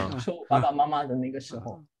是我是说我爸爸妈妈的那个时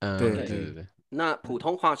候。对。那普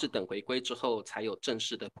通话是等回归之后才有正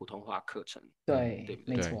式的普通话课程，对不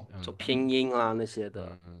对？没错，就拼音啊那些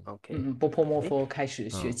的。OK， 波波摸佛开始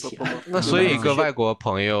学起了。那所以一个外国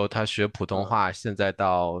朋友他学普通话，现在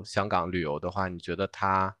到香港旅游的话，你觉得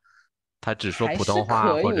他只说普通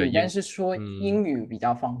话或者但是说英语比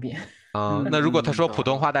较方便。那如果他说普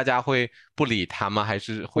通话，大家会不理他吗？还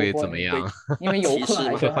是会怎么样？因为游客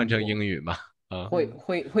还是会换成英语吗？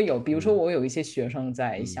会有，比如说我有一些学生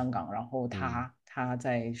在香港，然后他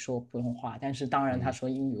在说普通话，但是当然他说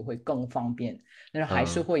英语会更方便，但是还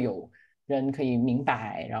是会有人可以明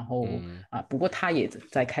白，然后不过他也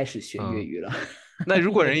在开始学粤语了。那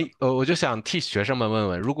如果我就想替学生们问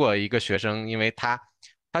问，如果一个学生因为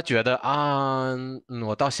他觉得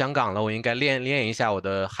我到香港了，我应该练一下我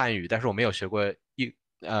的汉语，但是我没有学过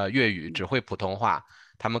粤语，只会普通话，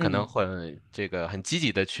他们可能会很积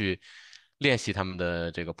极的去练习他们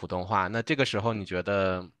的这个普通话。那这个时候你觉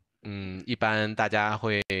得一般大家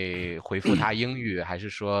会回复他英语，还是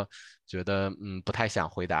说觉得不太想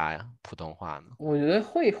回答普通话呢？我觉得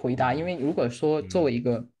会回答，因为如果说作为一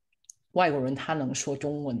个外国人，他能说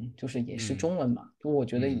中文，就是也是中文嘛，我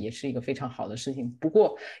觉得也是一个非常好的事情。不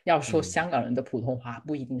过要说香港人的普通话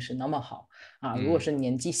不一定是那么好如果是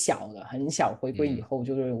年纪小的，很小回归以后，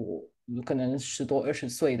就是我可能10多20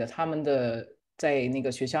岁的，他们的在那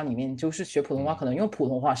个学校里面就是学普通话，可能用普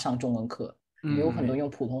通话上中文课，也有很多用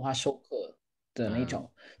普通话授课的那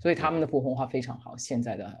种，所以他们的普通话非常好。现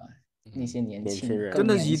在的那些年轻人真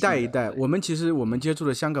的是一代一代。我们接触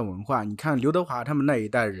的香港文化，你看刘德华他们那一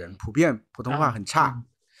代人普遍普通话很差，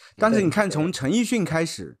但是你看从陈奕迅开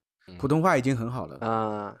始，普通话已经很好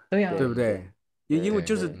了对呀，对不对？因为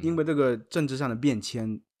这个政治上的变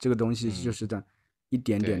迁，这个东西就是在一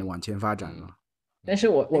点点的往前发展了。但是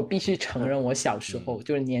我必须承认，我小时候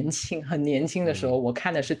就是很年轻的时候，我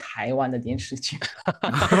看的是台湾的电视剧，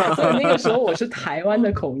所以那个时候我是台湾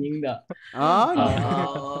的口音的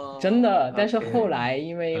真的。但是后来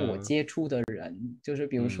因为我接触的人，就是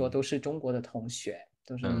比如说都是中国的同学，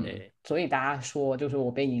就是所以大家说就是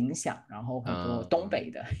我被影响，然后很多东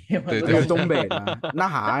北的，对东北的那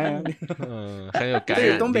啥呀，很有感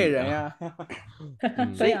染力，东北人呀。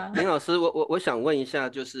所以林老师，我想问一下，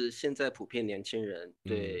就是现在普遍年轻人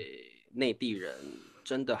对内地人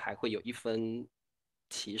真的还会有一分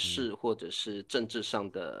歧视或者是政治上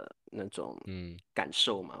的那种感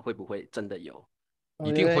受吗？会不会真的有？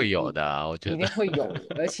一定会有的，我觉得一定会有，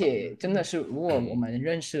而且真的是，如果我们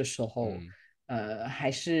认识的时候，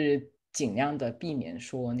还是尽量的避免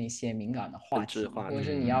说那些敏感的话题，或者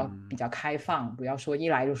是你要比较开放，不要说一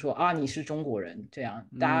来就说你是中国人，这样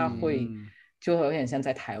大家会就有点像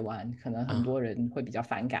在台湾，可能很多人会比较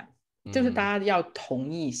反感，就是大家要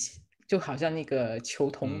同意。就好像那个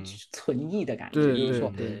求同存异的感觉，就是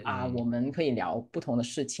说我们可以聊不同的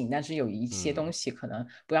事情，但是有一些东西可能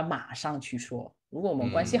不要马上去说。如果我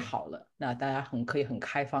们关系好了，那大家可以很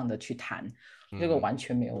开放的去谈，这个完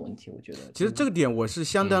全没有问题。我觉得其实这个点我是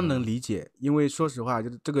相当能理解，因为说实话，就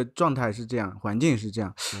是这个状态是这样，环境是这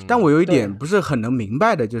样。但我有一点不是很能明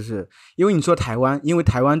白的，就是因为你说台湾，因为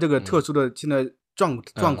台湾这个特殊的现在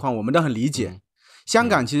状况，我们都很理解。香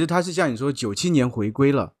港其实它是像你说97年回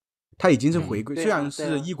归了。他已经是回归，虽然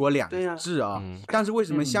是一国两制但是为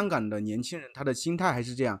什么香港的年轻人他的心态还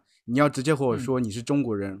是这样？你要直接和我说你是中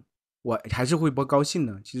国人，我还是会不高兴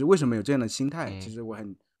呢？其实为什么有这样的心态？其实我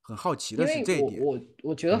很好奇的是这一点。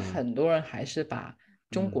我觉得很多人还是把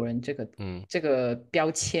中国人这个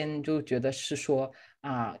标签就觉得是说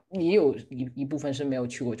也有一部分是没有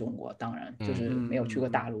去过中国，当然就是没有去过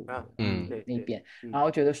大陆那边，然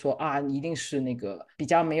后觉得说一定是那个比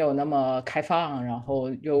较没有那么开放，然后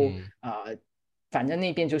又反正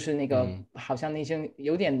那边就是那个好像那些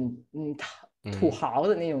有点土豪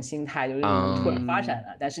的那种心态，就是你们突然发展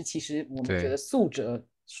了，但是其实我们觉得素质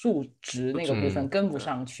数值那个部分跟不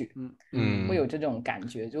上去，会有这种感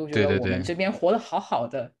觉，就觉得我们这边活得好好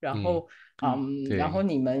的，然后然后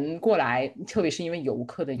你们过来，特别是因为游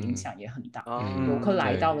客的影响也很大，游客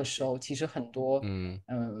来到的时候，其实很多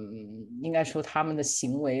应该说他们的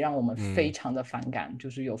行为让我们非常的反感，就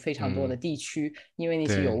是有非常多的地区因为那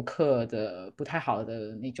些游客的不太好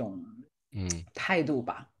的那种态度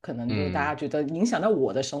吧，可能就大家觉得影响到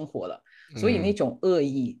我的生活了，所以那种恶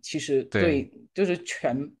意其实对就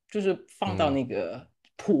是放到那个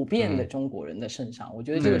普遍的中国人的身上，我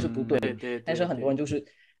觉得这个是不对的，但是很多人就是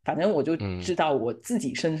反正我就知道我自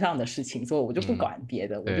己身上的事情，所以我就不管别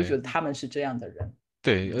的，我就觉得他们是这样的人。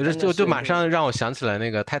对，就马上让我想起来那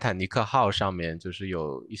个泰坦尼克号上面就是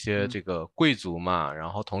有一些这个贵族嘛，然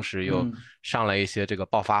后同时又上来一些这个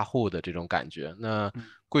暴发户的这种感觉。那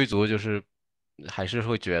贵族就是还是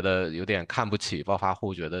会觉得有点看不起暴发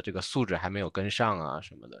户，觉得这个素质还没有跟上啊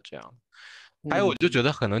什么的这样。还有我就觉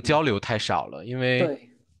得可能交流太少了，因为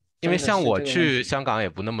像我去香港也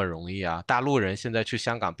不那么容易啊，大陆人现在去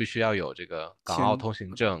香港必须要有这个港澳通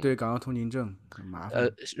行证，对，港澳通行证很麻烦。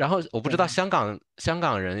然后我不知道香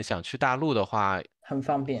港人想去大陆的话，很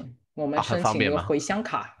方便，我们申请一个回乡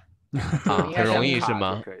卡。很容易是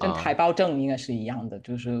吗？跟台胞证应该是一样的，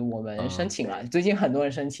就是我们申请了，最近很多人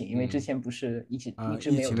申请，因为之前不是一直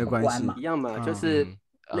没有通关嘛，一样嘛，就是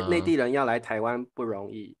内地人要来台湾不容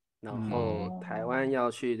易，然后台湾要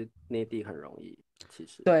去内地很容易。其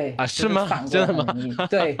实对啊，是吗？真的吗？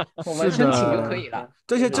对，我们申请就可以了。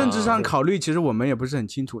这些政治上考虑，其实我们也不是很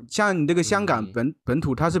清楚。像你这个香港本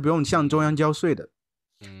土，它是不用向中央交税的，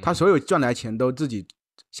它所有赚来钱都自己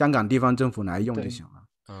香港地方政府来用就行了。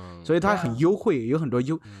所以它很优惠，有很多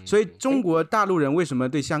所以中国大陆人为什么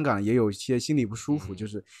对香港也有一些心里不舒服，就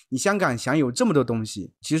是你香港享有这么多东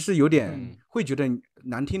西，其实有点会觉得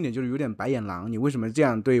难听点，就是有点白眼狼，你为什么这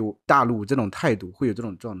样对大陆这种态度，会有这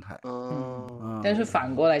种状态。但是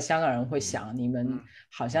反过来香港人会想，你们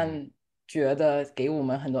好像觉得给我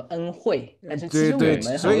们很多恩惠，但是其实我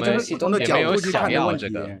们所以就是不同的角度去看的问题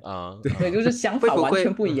对，就是想法完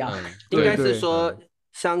全不一样。应该是说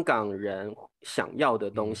香港人想要的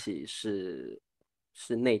东西是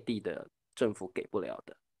内地的政府给不了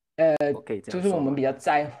的。就是我们比较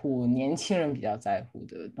在乎，年轻人比较在乎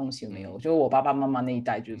的东西没有，就是我爸爸妈妈那一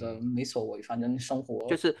代觉得没所谓，反正生活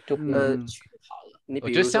就是就好了。我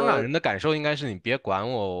觉得香港人的感受应该是你别管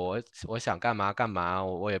我想干嘛干嘛，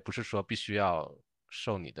我也不是说必须要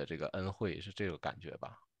受你的这个恩惠，是这个感觉吧？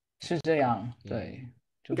是这样，对。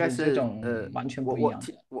应该是这种完全不一样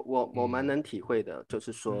的。我蛮能体会的，就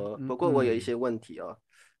是说，不过我有一些问题哦。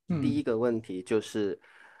第一个问题就是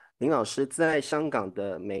林老师在香港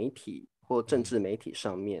的媒体或政治媒体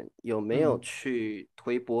上面有没有去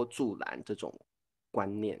推波助澜这种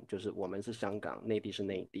观念，就是我们是香港，内地是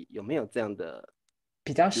内地，有没有这样的？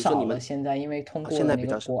比较少了，现在因为通过那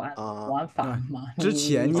个国安法嘛，之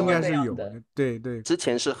前应该是有的，对对。之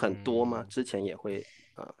前是很多吗？之前也会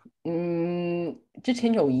之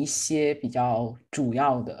前有一些比较主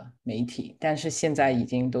要的媒体，但是现在已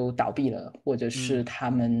经都倒闭了，或者是他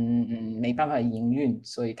们没办法营运，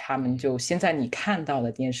所以他们就现在你看到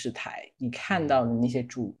的电视台，你看到的那些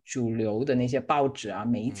主流的那些报纸啊、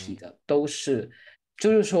媒体的，都是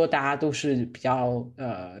就是说大家都是比较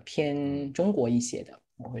偏中国一些的，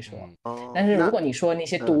我会说。但是如果你说那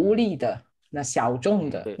些独立的、那小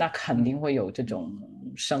众的，那肯定会有这种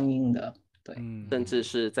声音的。对，甚至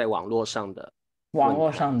是在网络上的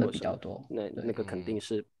比较多，那个肯定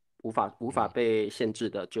是无法被限制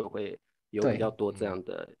的，就会有比较多这样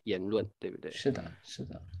的言论，对不对？是的，是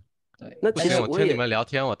的，对。那其实我听你们聊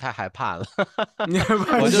天，我太害怕了，你害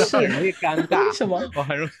怕我就很容易尴尬。为什么？我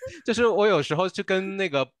很容易，就是我有时候就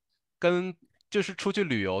就是出去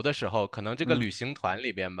旅游的时候，可能这个旅行团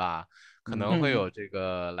里边吧，可能会有这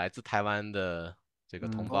个来自台湾的这个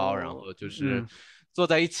同胞，然后就是坐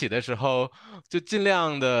在一起的时候，就尽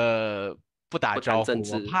量的不打招呼，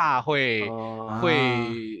我怕会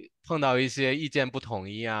碰到一些意见不统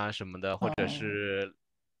一啊什么的，或者是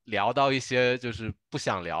聊到一些就是不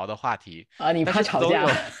想聊的话题啊，你怕吵架？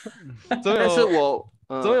但是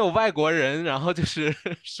总有外国人，然后就是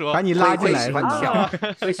说把你拉进来，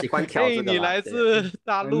会喜欢挑这个。你来自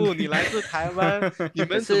大陆，你来自台湾，你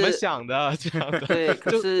们怎么想的？这样的。对，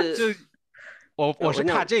可是我是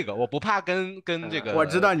怕这个，我不怕跟这个我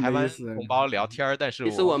知道你台湾同胞聊天，但是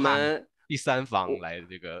其实我们第三方来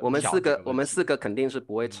这个，我们四个肯定是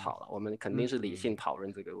不会吵了，我们肯定是理性讨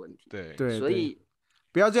论这个问题。对，所以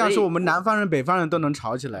不要这样说，我们南方人、北方人都能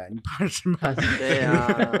吵起来，你怕什么？对呀，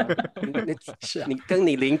你跟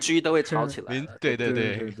你邻居都会吵起来。对，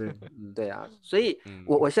对啊，所以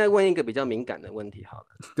我现在问一个比较敏感的问题好了，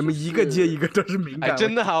怎么一个接一个都是敏感？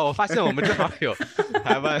真的啊，我发现我们正好有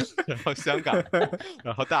台湾，然后香港，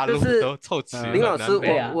然后大陆都凑齐了。林老师，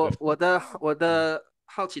我的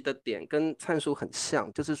好奇的点跟灿叔很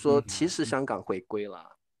像，就是说其实香港回归了，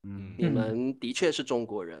你们的确是中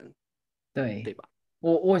国人，对吧？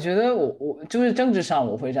我觉得我就是政治上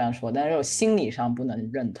我会这样说，但是我心理上不能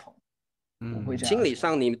认同。我会这样说。心理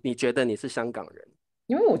上你觉得你是香港人？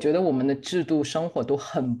因为我觉得我们的制度生活都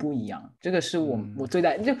很不一样，这个是我最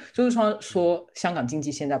大就是说香港经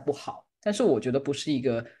济现在不好，但是我觉得不是一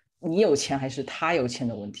个你有钱还是他有钱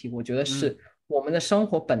的问题，我觉得是我们的生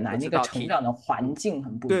活本来那个成长的环境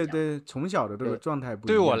很不一样。对，从小的这个状态不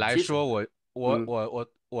一样。对我来说，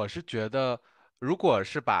我是觉得，如果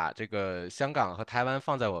是把这个香港和台湾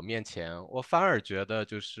放在我面前，我反而觉得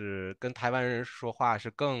就是跟台湾人说话是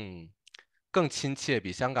更亲切，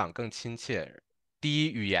比香港更亲切。第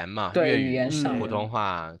一，语言嘛，粤语、普通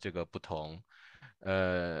话这个不同。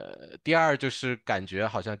第二就是感觉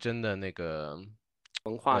好像真的那个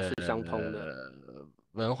文化是相通的，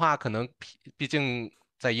文化可能毕竟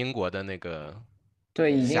在英国的那个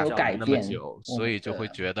对已经有改变那么久，所以就会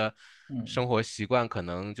觉得生活习惯可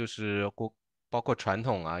能就是包括传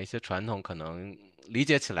统啊，一些传统可能理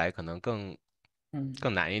解起来可能更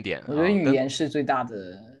难一点。我觉得语言是最大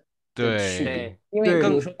的区别，因为比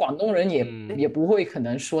如说广东人也不会可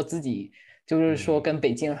能说自己就是说跟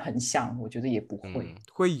北京人很像，我觉得也不会。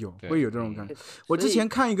会有这种感觉。我之前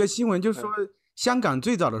看一个新闻，就说香港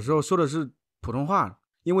最早的时候说的是普通话，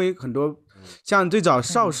因为很多像最早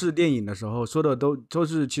邵氏电影的时候说的都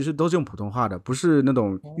是其实都是用普通话的，不是那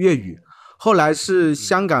种粤语。后来是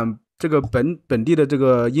香港这个本地的这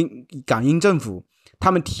个港英政府，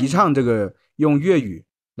他们提倡这个用粤语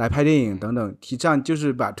来拍电影等等，提倡就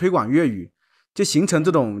是把推广粤语，就形成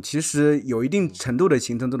这种其实有一定程度的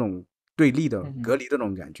形成这种对立的隔离的这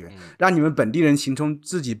种感觉，让你们本地人形成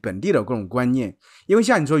自己本地的各种观念。因为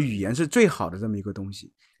像你说语言是最好的这么一个东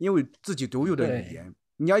西，因为自己独有的语言，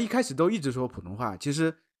你要一开始都一直说普通话，其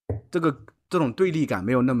实这种对立感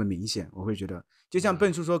没有那么明显。我会觉得就像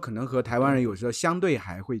笨叔说，可能和台湾人有时候相对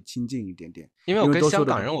还会亲近一点点，因为我跟香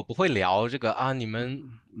港人我不会聊这个啊，你们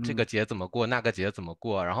这个节怎么过，那个节怎么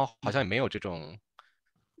过，然后好像也没有这种，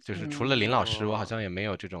就是除了林老师，我好像也没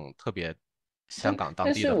有这种特别香港当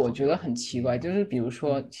地的。但是我觉得很奇怪，就是比如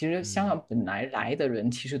说，其实香港本来的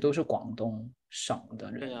人其实都是广东省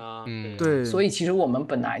的人，对啊，对，所以其实我们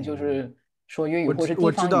本来就是说粤语或是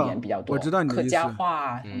地方语言比较多，我知道你的意思，客家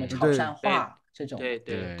话、什么潮汕话这种。对。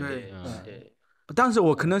当时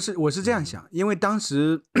我是这样想，因为当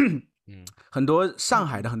时很多上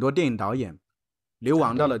海的很多电影导演流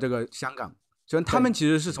亡到了这个香港，所以他们其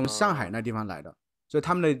实是从上海那地方来的，所以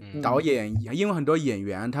他们的导演因为很多演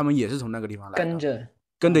员他们也是从那个地方来的，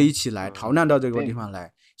跟着一起来逃难到这个地方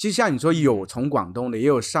来。其实像你说有从广东的，也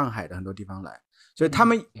有上海的很多地方来，所以他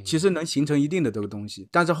们其实能形成一定的这个东西，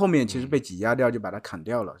但是后面其实被挤压掉，就把它砍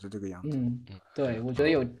掉了，是这个样子。对，我觉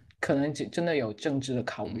得可能真的有政治的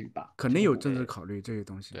考虑吧，肯定有政治考虑这些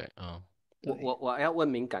东西。对，我要问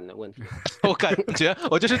敏感的问题。我感觉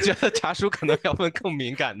我就是觉得茶叔可能要问更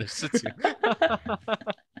敏感的事情。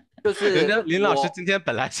就是人家林老师今天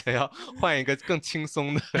本来想要换一个更轻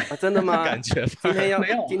松的，真的吗？感觉今天要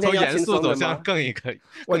从严肃走向更一个。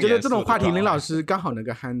我觉得这种话题林老师刚好能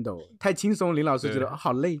够 handle， 太轻松林老师觉得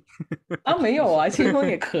好累。没有啊，轻松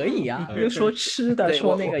也可以啊，比如说吃的，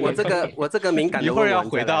说那个也可以。我这个敏感的一会儿要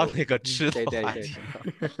回到那个吃的话题。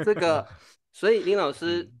这个，所以林老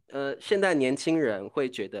师，现在年轻人会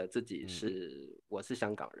觉得自己我是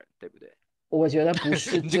香港人，对不对？我觉得不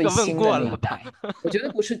是最新的那一代，我觉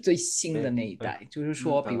得不是最新的那一代，就是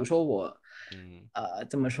说，比如说我，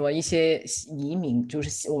怎么说，一些移民，就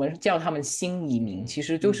是我们叫他们新移民，其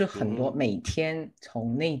实就是很多每天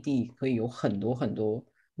从内地可以有很多很多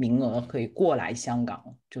名额可以过来香港，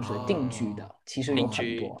就是定居的，其实有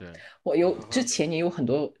很多。我之前也有很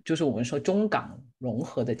多，就是我们说中港融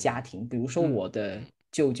合的家庭，比如说我的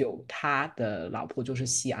舅舅，他的老婆就是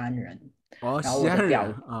西安人。然后我的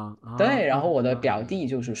对，然后我的表弟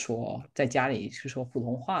就是说在家里是说普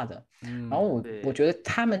通话的，然后我觉得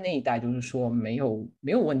他们那一代就是说没有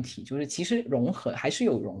问题，就是其实融合还是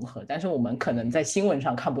有融合，但是我们可能在新闻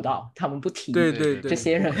上看不到，他们不提这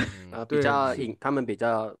些人，他们比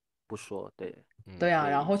较不说，对啊，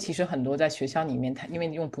然后其实很多在学校里面，因为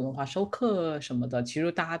用普通话授课什么的，其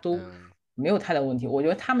实大家都没有太大问题，我觉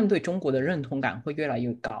得他们对中国的认同感会越来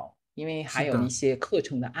越高。因为还有一些课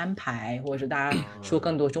程的安排，或者是大家说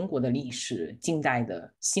更多中国的历史、近代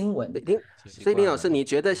的新闻。所以林老师，你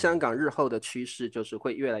觉得香港日后的趋势就是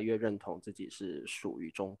会越来越认同自己是属于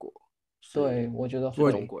中国？对，我觉得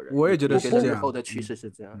会。中国人，我也觉得是这样。日后的趋势是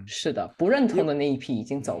这样。是的，不认同的那一批已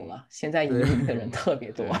经走了，现在移民的人特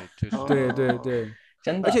别多。对对对，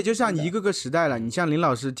真的。而且就像一个个时代了，你像林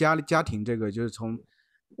老师家庭这个，就是从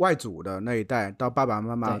外祖的那一代到爸爸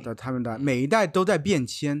妈妈到他们的每一代都在变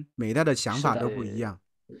迁，每一代的想法都不一样。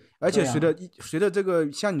而且随着这个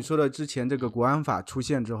像你说的之前这个国安法出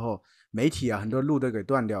现之后，媒体啊很多路都给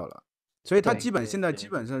断掉了。所以它现在基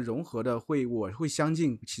本上融合的我会相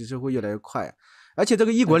信，其实会越来越快。而且这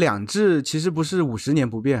个一国两制其实不是50年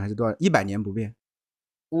不变还是多少100年不变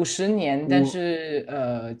？50年，但是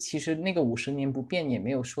其实那个50年不变也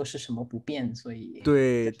没有说是什么不变，所以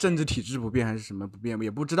对政治体制不变还是什么不变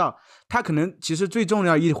也不知道。它可能其实最重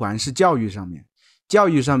要一环是教育上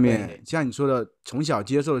面像你说的，从小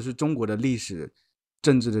接受的是中国的历史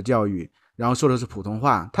政治的教育，然后说的是普通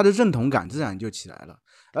话，他的认同感自然就起来了。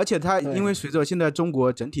而且他因为随着现在中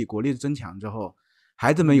国整体国力的增强之后，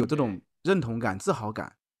孩子们有这种认同感、自豪感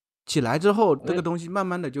起来之后，这个东西慢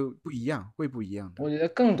慢的就不一样，会不一样的。我觉得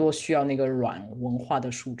更多需要那个软文化的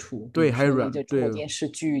输出，对，还有软中国电视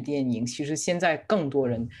剧、电影。其实现在更多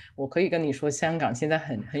人，我可以跟你说，香港现在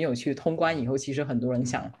很有趣。通关以后，其实很多人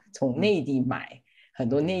想从内地买很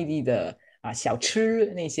多内地的小吃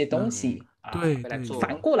那些东西。对，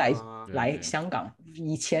反过来香港，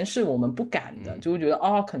以前是我们不敢的，就会觉得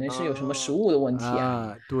可能是有什么食物的问题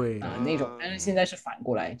那种，但是现在是反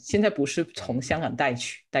过来，现在不是从香港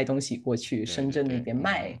带东西过去深圳那边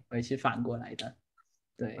卖，而是反过来的。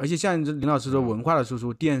对，而且像林老师说文化的输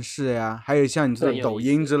出，电视呀，还有像你说的抖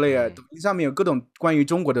音之类的，抖音上面有各种关于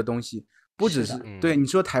中国的东西，不只是对你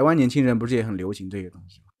说台湾年轻人不是也很流行这个东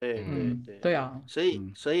西吗？对啊，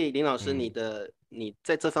所以林老师，你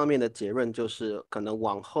在这方面的结论就是，可能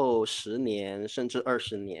往后10年甚至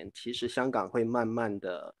20年，其实香港会慢慢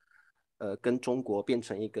的，跟中国变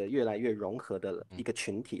成一个越来越融合的一个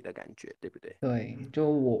群体的感觉，对不对？对，就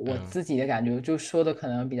我自己的感觉，就说的可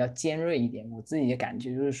能比较尖锐一点。我自己的感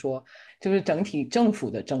觉就是说，就是整体政府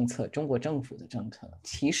的政策，中国政府的政策，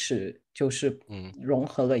其实就是融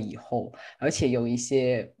合了以后，而且有一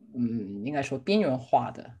些应该说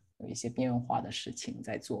有一些边缘化的事情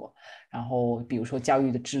在做。然后比如说教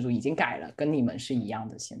育的制度已经改了，跟你们是一样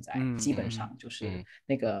的，现在基本上就是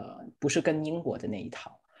那个不是跟英国的那一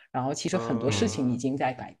套。然后其实很多事情已经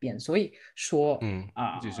在改变，所以说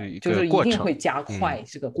就是一定会加快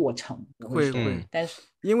这个过程。会，但是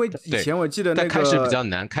因为以前我记得那个开始比较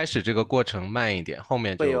难，开始这个过程慢一点，后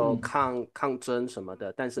面就会有抗争什么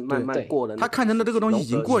的，但是慢慢过了。他抗争的这个东西已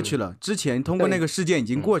经过去了，之前通过那个事件已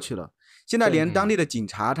经过去了。现在连当地的警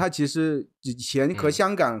察，他其实以前和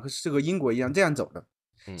香港是和英国一样这样走的，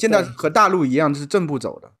现在和大陆一样是正步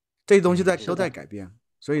走的，这些东西都在改变。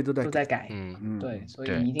所以都在改，对，所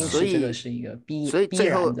以一定是这个是一个必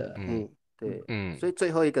然的，所以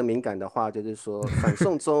最后一个敏感的话就是说，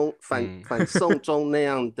反送中那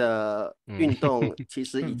样的运动，其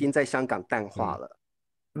实已经在香港淡化了。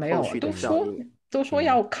没有，都说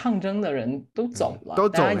要抗争的人都走了，都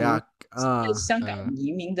走呀。香港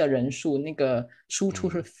移民的人数那个输出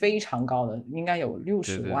是非常高的，应该有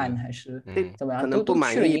60万还是怎么样？可能不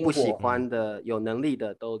满意、不喜欢的、有能力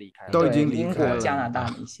的都离开了，都已经离开了。英国、加拿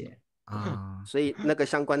大那些所以那个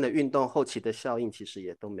相关的运动后期的效应其实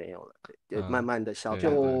也都没有了，慢慢的消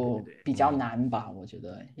掉，就比较难吧。我觉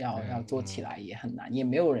得要做起来也很难，也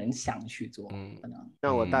没有人想去做。可能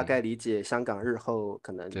让我大概理解香港日后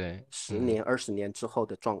可能10年、20年之后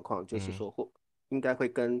的状况，就是说应该会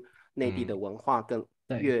跟内地的文化更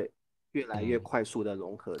越来越快速的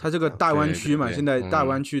融合。它这个大湾区嘛，现在大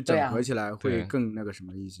湾区整合起来会更那个什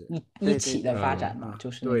么意思？一起的发展嘛，就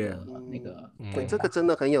是那个。对，这个真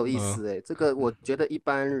的很有意思这个我觉得一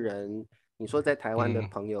般人，你说在台湾的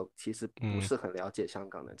朋友其实不是很了解香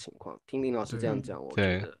港的情况。听林老师这样讲，我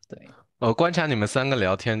觉得对。我观察你们3个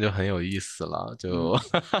聊天就很有意思了，就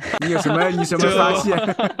你什么发现？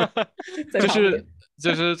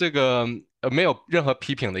就是这个没有任何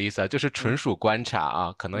批评的意思就是纯属观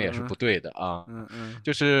察可能也是不对的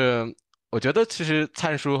就是我觉得其实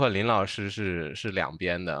灿叔和林老师是两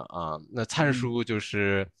边的那灿叔就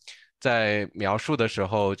是在描述的时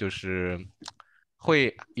候就是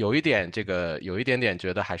会有一点点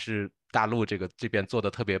觉得还是大陆这边做的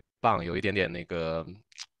特别棒，有一点点那个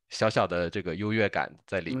小小的这个优越感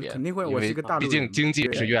在里边，肯定会，我是个大陆人，毕竟经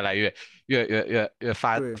济是越来越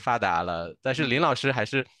发达了。但是林老师还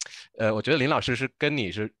是，我觉得林老师是跟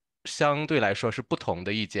你是相对来说是不同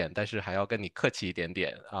的意见，但是还要跟你客气一点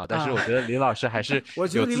点啊。但是我觉得林老师还是我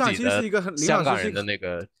觉得林老师是一个香港人的那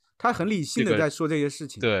个。他很理性的在说这些事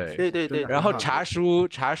情，对。然后茶叔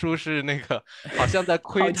是那个好像在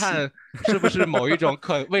窥探是不是某一种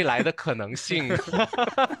未来的可能性，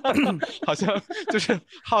好像就是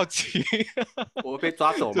好奇。我被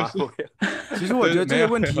抓走吗？其实我觉得这些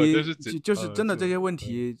问题就是真的，这些问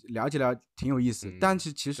题聊起来挺有意思。但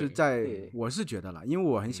是其实我是觉得了，因为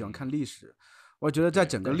我很喜欢看历史，我觉得在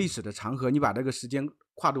整个历史的长河，你把这个时间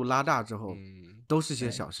跨度拉大之后，都是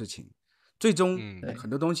些小事情。最终很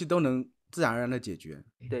多东西都能自然而然的解决。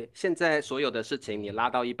对，现在所有的事情你拉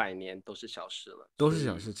到100年都是小事了，都是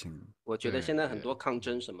小事情。我觉得现在很多抗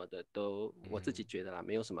争什么的都，我自己觉得啦，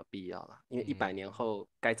没有什么必要啦，因为100年后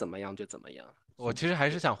该怎么样就怎么样。我其实还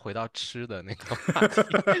是想回到吃的那个话题。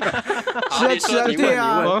吃，对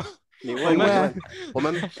啊。你问，我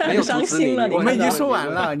们没有阻止你，我们已经说完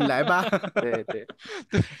了，你来吧。对，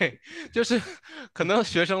就是可能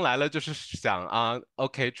学生来了就是想啊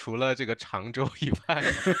 ，OK， 除了这个常州以外，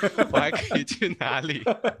我还可以去哪里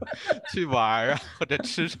去玩啊，或者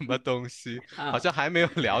吃什么东西，好像还没有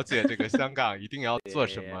了解这个香港一定要做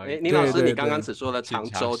什么。林老师，你刚刚只说了常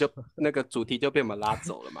州，就那个主题就被我们拉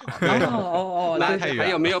走了嘛。那还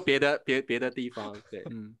有没有别的地方？对，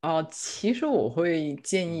其实我会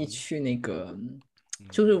建议去那个，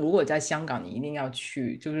就是如果在香港，你一定要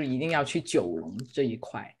去，就是一定要去九龙这一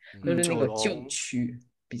块，就是那个旧区，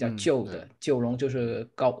比较旧的九龙，就是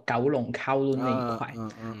九龙靠路那一块，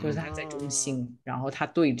就是它在中心，然后它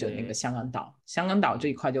对着那个香港岛，香港岛这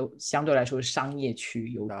一块就相对来说是商业区，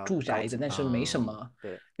有住宅的，但是没什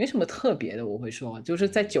么特别的。我会说，就是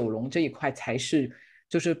在九龙这一块才是，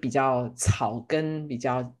就是比较草根，比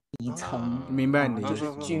较底层，明白你就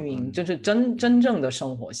是居民，就是真正的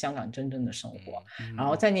生活，香港真正的生活。然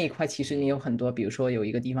后在那一块，其实你有很多，比如说有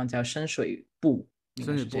一个地方叫深水埗。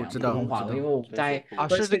知道，因为我在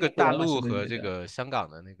是这个大陆和这个香港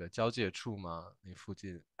的那个交界处吗？那附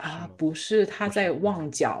近不是，它在旺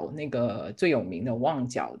角那个最有名的旺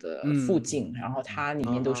角的附近，然后它里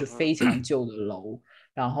面都是非常旧的楼。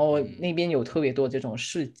然后那边有特别多这种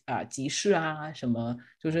集市啊，什么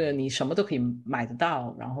就是你什么都可以买得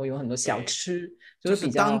到，然后有很多小吃，就是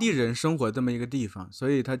比较当地人生活这么一个地方，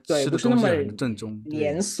所以它吃的东西很正宗，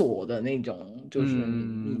连锁的那种，就是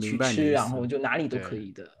你去吃，然后就哪里都可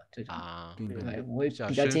以的这种。对，我会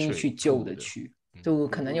比较建议去旧的区，就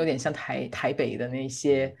可能有点像台北的那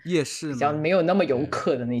些夜市，比较没有那么游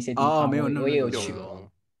客的那些地方，我也有去过。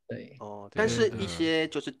对但是一些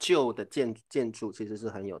就是旧的建筑其实是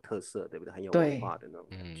很有特色，对不对？很有文化的那种。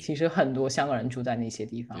其实很多香港人住在那些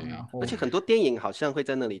地方，然后而且很多电影好像会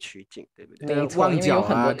在那里取景，对不对？没错，因为有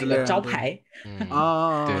很多那个招牌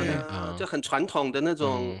对，就很传统的那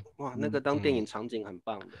种，哇，那个当电影场景很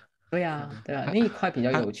棒的。对啊，那一块比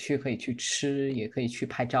较有趣，可以去吃，也可以去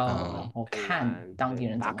拍照，然后看当地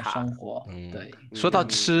人怎么生活。对，说到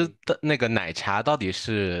吃的那个奶茶，到底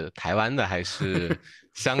是台湾的还是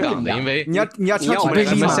香港的？因为你要我们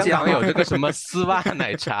什么香港有这个什么丝袜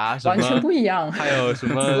奶茶，完全不一样。还有什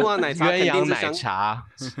么鸳鸯奶茶，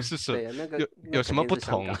是什么？有什么不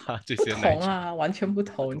同啊？这些不同啊，完全不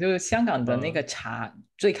同。就是香港的那个茶，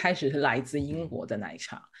最开始是来自英国的奶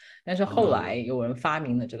茶。但是后来有人发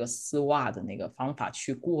明了这个丝袜的那个方法，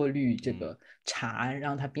去过滤这个茶，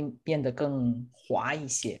让它变得更滑一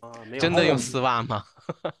些。真的用丝袜吗？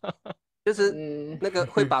就是那个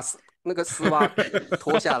会把那个丝袜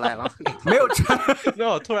脱下来了，没有穿。那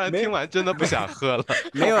我突然听完真的不想喝了，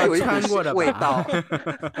没有穿过的味道。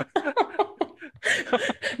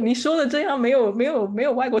你说的这样，没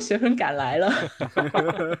有外国学生敢来了。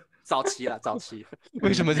早期了。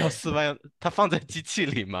为什么叫丝袜？它放在机器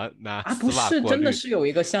里吗？不是，真的是有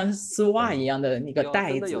一个像丝袜一样的那个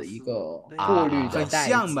袋子，一个过滤的袋子。很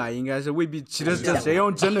像吧？应该是未必。其实谁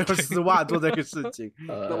用真的丝袜做这个事情？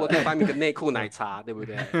那我可以发明个内裤奶茶，对不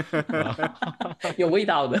对？有味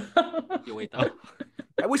道的，有味道。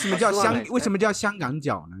为什么叫香港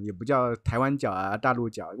脚呢？也不叫台湾脚啊、大陆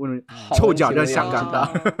脚，为什么臭脚叫香港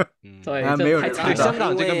脚？对，没有人对香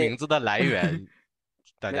港这个名字的来源。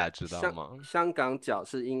大家知道吗？香港脚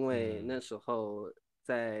是因为那时候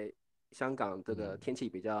在香港这个天气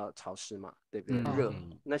比较潮湿嘛，对不对？热，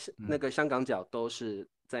那个香港脚都是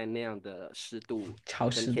在那样的湿度、潮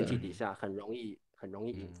湿的天气底下很容易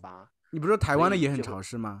引发。你不是说台湾的也很潮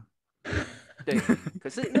湿吗？对，可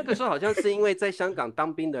是那个时候好像是因为在香港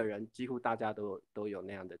当兵的人几乎大家都有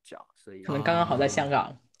那样的脚，所以可能刚刚好在香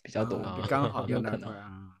港比较多，刚好有可能。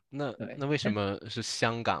那为什么是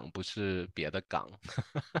香港不是别的港？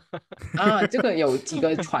啊，这个有几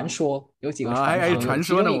个传说，有几个还有传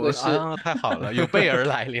说呢，其中一个是太好了，有备而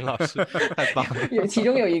来，林老师太棒了。其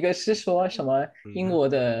中有一个是说什么英国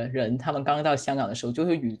的人他们刚到香港的时候就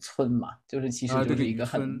是渔村嘛，就是其实就是一个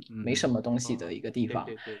很没什么东西的一个地方，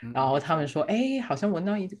然后他们说哎，好像闻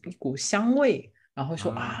到一股香味。然后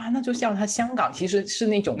说那就像它香港其实是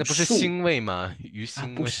那种树，那不是腥味吗？鱼腥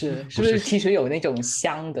味？不是不是其实有那种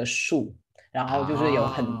香的树，然后就是有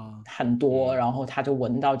很多，然后他就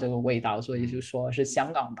闻到这个味道，所以就说是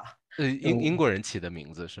香港吧。英国人起的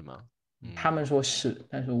名字是吗？他们说是，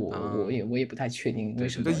但是我也不太确定为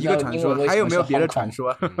什么。这一个传说，还有没有别的传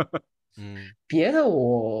说？别的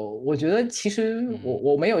我觉得其实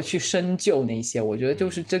我没有去深究那些，我觉得就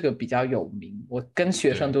是这个比较有名，我跟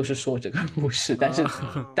学生都是说这个故事，但是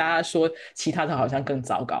大家说其他的好像更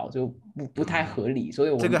糟糕，就不太合理，所以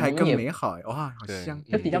我们这个还更美好哇，好香，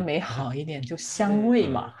就比较美好一点，就香味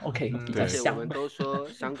嘛，OK，比较香。我们都说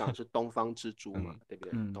香港是东方之珠嘛，对不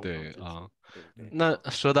对？对啊。那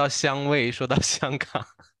说到香味，说到香港，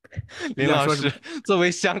林老师作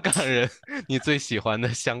为香港人，你最喜欢的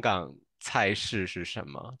香港菜式是什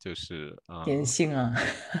么？就是点心啊。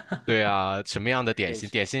对啊，什么样的点心？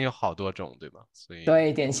点心有好多种，对吧？所以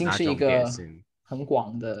对，点心是一个很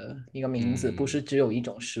广的一个名字，不是只有一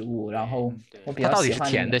种食物。然后我比较喜欢它到底是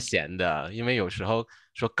甜的咸的，因为有时候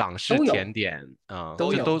说港式甜点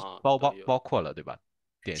都包括了，对吧？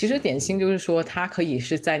其实点心就是说，它可以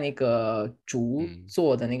是在那个竹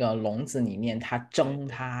做的那个笼子里面，它蒸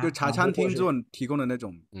它，就茶餐厅提供的那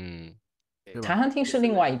种，茶餐厅是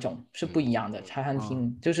另外一种，是不一样的。茶餐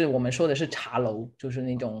厅就是我们说的是茶楼，就是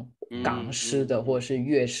那种港式的或者是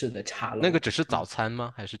粤式的茶楼。那个只是早餐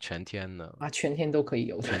吗？还是全天呢？全天都可以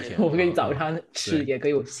有，我可以早上吃，也可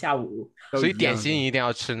以有下午。所以点心一定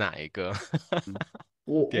要吃哪一个？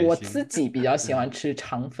我自己比较喜欢吃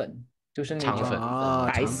肠粉。就是那种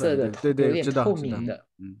白色的，有点透明的，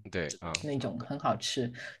对那种很好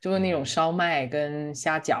吃。就是那种烧麦跟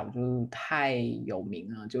虾饺就太有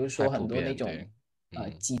名了，就是说很多那种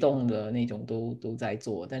激动的那种都在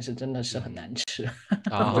做，但是真的是很难吃，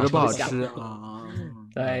觉得不好吃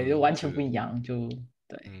对，就完全不一样，就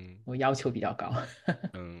对，我要求比较高。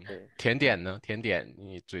甜点呢？甜点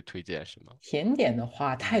你最推荐什么？甜点的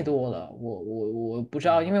话太多了，我不知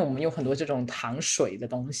道，因为我们有很多这种糖水的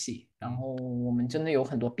东西，然后我们真的有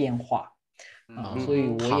很多变化所以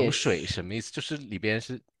我也糖水什么意思？就是里边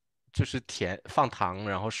就是甜放糖，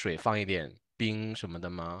然后水放一点冰什么的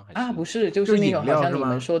吗？不是，就是那种好像你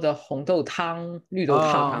们说的红豆汤、绿豆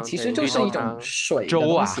汤，其实就是一种水的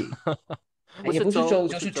东西，也不是粥，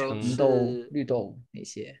就是红豆、绿豆那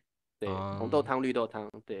些。对，红豆汤、绿豆汤，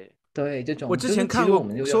对，这种我之前看过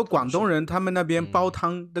说广东人他们那边煲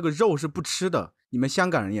汤那个肉是不吃的，你们香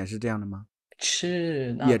港人也是这样的吗？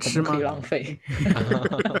吃也吃吗？可以浪费。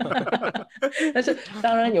但是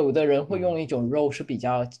当然有的人会用一种肉是比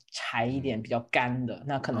较柴一点、比较干的，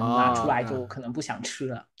那可能拿出来就可能不想吃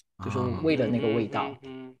了，就是为了那个味道。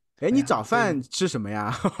你早饭吃什么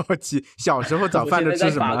呀？小时候早饭都吃什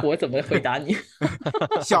么？在法国怎么回答你？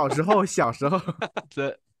小时候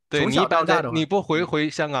对，从小到大的你不回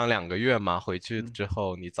香港2个月吗？回去之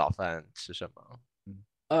后你早饭吃什么？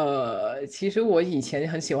其实我以前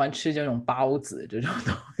很喜欢吃这种包子这种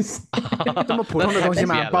东西。这么普通的东西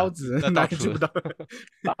吗？包子哪里吃不到？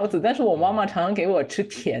包子，但是我妈妈常常给我吃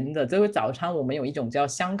甜的。这个早餐我们有一种叫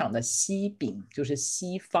香港的西饼，就是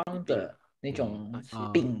西方的那种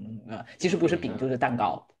饼其实不是饼就是蛋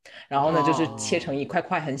糕，然后呢就是切成一块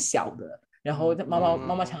块很小的。然后妈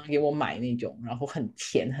妈常常给我买那种，然后很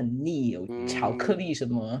甜很腻，有巧克力什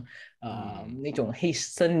么那种黑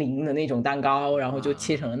森林的那种蛋糕，然后就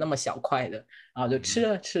切成了那么小块的，然后就吃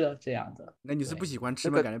了这样的。那你是不喜欢吃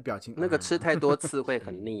吗？感觉表情那个吃太多次会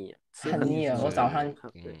很腻，很腻啊！我早上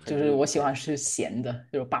就是我喜欢吃咸的，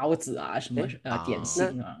就是包子啊什么点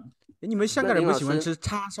心啊。你们香港人不喜欢吃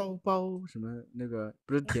叉烧包什么那个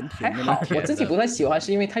不是甜的还好，我自己不太喜欢，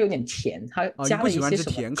是因为它有点甜，它加了一些什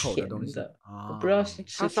么甜口的东西我不知道是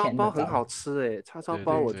吃甜的。叉烧包很好吃叉烧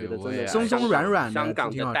包我觉得真的松松软软的，香港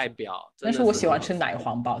的代表。但是我喜欢吃奶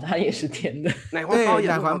黄包，它也是甜的。奶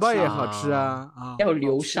黄包也好吃啊，要有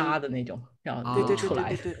流沙的那种，对出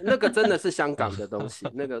来。那个真的是香港的东西，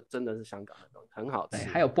那个真的是香港的东西，很好吃。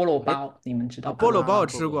还有菠萝包，你们知道菠萝包我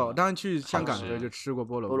吃过，我当时去香港的时候就吃过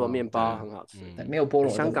菠萝面包，很好吃。没有菠萝，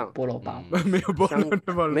香港菠萝包没有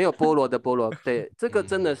菠萝，没有菠萝的菠萝。对，这个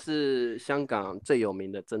真的是香港最有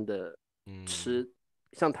名的，真的吃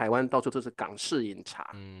像台湾到处都是港式饮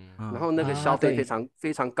茶，然后那个消费非常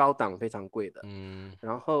非常高档，非常贵的，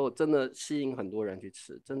然后真的吸引很多人去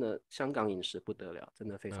吃，真的香港饮食不得了，真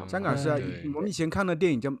的非常。香港是啊，我们以前看的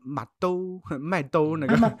电影叫马兜卖兜那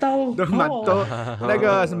个马兜马兜那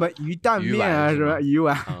个什么鱼蛋面啊，什么鱼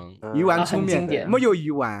丸鱼丸粗面，没有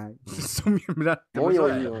鱼丸粗面不是没有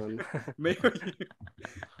鱼丸，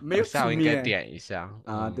没有下午应该点一下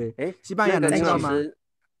啊。对，西班牙能吃到吗？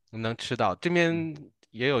能吃到，这边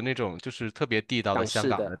也有那种就是特别地道的香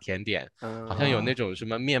港的甜点，好像有那种什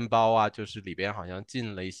么面包啊，就是里边好像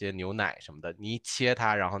进了一些牛奶什么的，你一切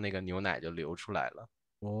它，然后那个牛奶就流出来了。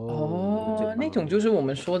那种就是我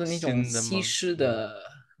们说的那种西式的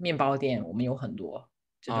面包店，我们有很多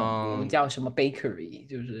这种，我们叫什么 bakery，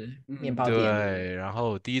 就是面包店。对，然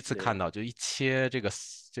后第一次看到就一切这个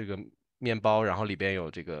面包，然后里边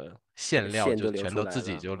有这个馅料，就全都自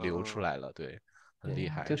己就流出来了，对，很厉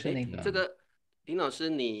害。就是那个这个林老师，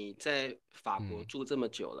你在法国住这么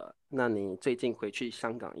久了，那你最近回去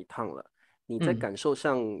香港一趟了，你在感受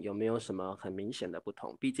上有没有什么很明显的不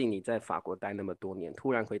同？毕竟你在法国待那么多年，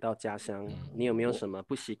突然回到家乡，你有没有什么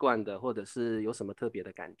不习惯的，或者是有什么特别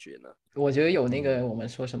的感觉呢？我觉得有那个我们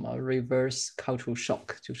说什么 reverse cultural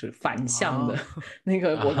shock， 就是反向的那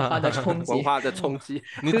个文化的冲击。文化的冲击，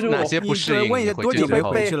就是哪些不适应？问一下，多久没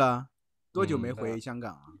回去了？多久没回香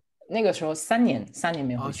港啊？那个时候3年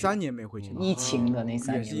没回去。3年没回去，疫情的那3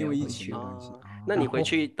年也是因为疫情的关系。那你回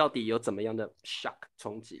去到底有怎么样的 shock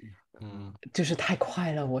冲击？就是太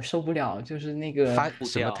快了，我受不了。就是那个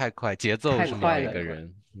什么太快，节奏太快了，一个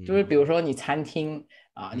人。就是比如说你餐厅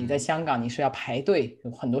啊，你在香港你是要排队，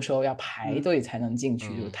很多时候要排队才能进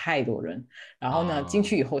去，有太多人。然后呢，进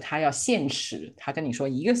去以后他要限时，他跟你说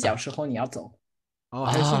1个小时后你要走。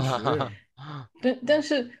还有限时。但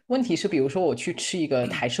是问题是，比如说我去吃一个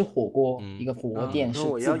台式火锅，一个火锅店是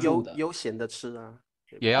自助的，悠闲的吃啊，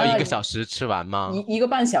也要1个小时吃完吗？1个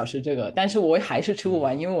半小时这个，但是我还是吃不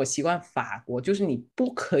完，因为我习惯法国，就是你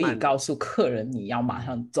不可以告诉客人你要马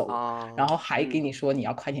上走，然后还给你说你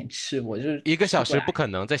要快点吃，我就是1个小时不可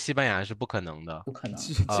能，在西班牙是不可能的，不可能，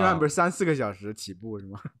西班牙不是3-4个小时起步是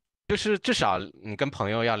吗？就是至少你跟朋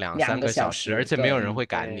友要2-3个小时，而且没有人会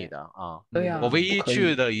赶你的啊。对啊，我唯一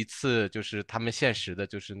去的一次就是他们限时的，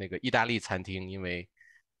就是那个意大利餐厅，因为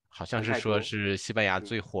好像是说是西班牙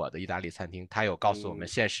最火的意大利餐厅，他有告诉我们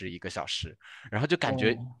限时1个小时，然后就感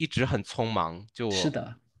觉一直很匆忙，是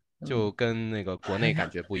的，就跟那个国内感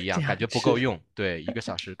觉不一样，感觉不够用，对，1个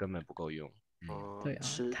小时根本不够用。对啊，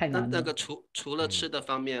太难了。那个除了吃的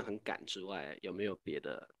方面很赶之外，有没有别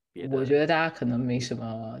的？我觉得大家可能没什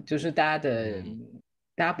么，就是大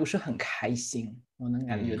家不是很开心，我能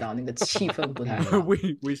感觉到那个气氛不太好。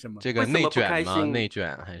为什么？这个内卷吗？内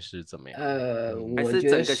卷还是怎么样？我觉得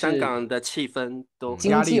整个香港的气氛都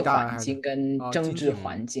经济环境跟政治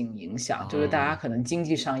环境影响，就是大家可能经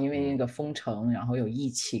济上因为那个封城，然后有疫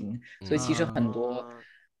情，所以其实很多。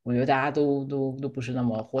我觉得大家都不是那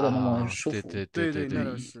么活得那么舒服。对，那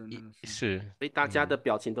倒是，所以大家的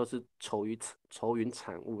表情都是愁云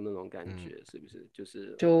惨雾那种感觉，是不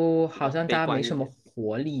是？就好像大家没什么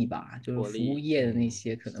活力吧，就是服务业的那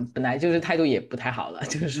些可能本来就是态度也不太好了，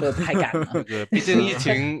就是说太赶了。毕竟疫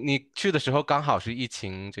情，你去的时候刚好是疫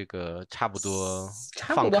情这个差不多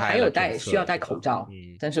还有需要戴口罩，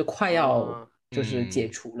但是快要。就是解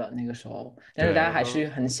除了那个时候，但是大家还是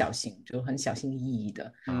很小心，就很小心翼翼的，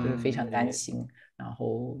就是非常担心。然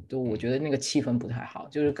后就我觉得那个气氛不太好，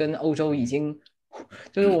就是跟欧洲已经，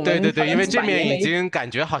就是我们对，因为这边已经感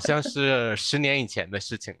觉好像是10年以前的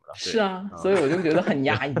事情了。是啊，所以我就觉得很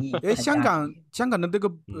压抑。香港的这个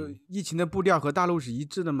疫情的步调和大陆是一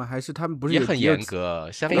致的吗？还是他们不是也很严格？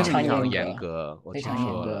香港非常严格，非常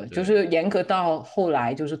严格，就是严格到后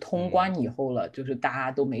来就是通关以后了，就是大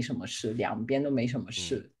家都没什么事，两边都没什么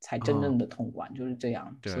事，才真正的通关，就是这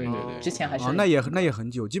样。所以之前还是那也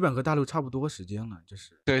很久，基本和大陆差不多时间了，就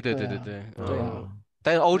是。对。对啊。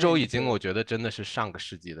但是欧洲已经，我觉得真的是上个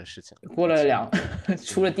世纪的事情。过了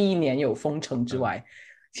除了第1年有封城之外，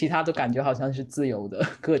其他都感觉好像是自由的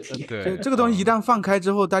个体。对，这个东西一旦放开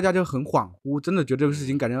之后，大家就很恍惚，真的觉得这个事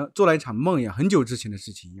情感觉做了一场梦一样，很久之前的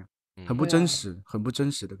事情一样，很不真实，很不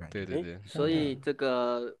真实的感觉。对。所以这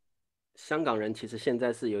个香港人其实现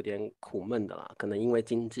在是有点苦闷的啦，可能因为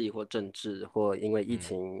经济或政治或因为疫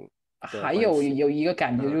情。还有一个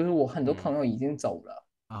感觉就是我很多朋友已经走了。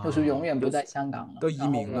就是永远不在香港了，都移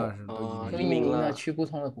民了，都移民了，去不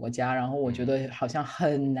同的国家，然后我觉得好像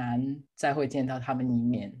很难再会见到他们一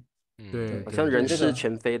面。对，好像人事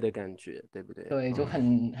全非的感觉，对不对？对，就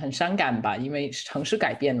很伤感吧，因为城市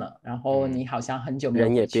改变了，然后你好像很久没有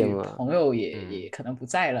人也变了，朋友也可能不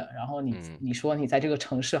在了，然后你说你在这个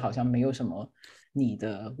城市好像没有什么你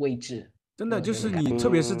的位置。真的就是你，特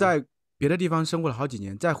别是在别的地方生活了好几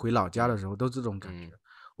年，再回老家的时候，都这种感觉。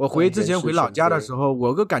我之前回老家的时候，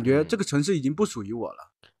我感觉这个城市已经不属于我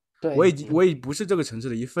了。对，我已不是这个城市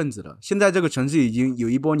的一份子了。现在这个城市已经有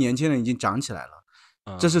一波年轻人已经长起来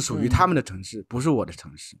了，这是属于他们的城市，不是我的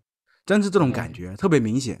城市。真是这种感觉特别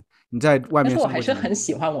明显。你在外面，但是我还是很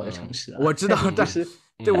喜欢我的城市。我知道，但是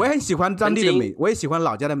对我也很喜欢当地的美，我也喜欢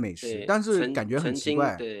老家的美食，但是感觉很奇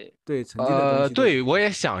怪。对，曾经的东西。对，我也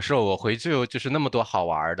享受。我回去就是那么多好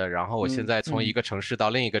玩的，然后我现在从一个城市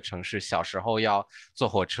到另一个城市，小时候要坐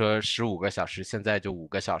火车15个小时，现在就5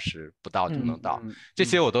个小时不到就能到，这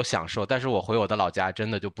些我都享受。但是我回我的老家真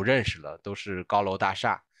的就不认识了，都是高楼大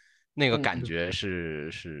厦。那个感觉是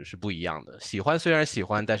不一样的。喜欢虽然喜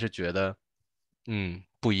欢，但是觉得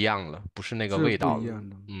不一样了，不是那个味道了。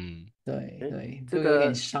对，这个有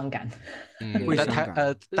点伤感。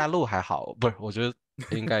但大陆还好，不是，我觉得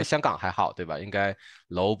应该香港还好，对吧？应该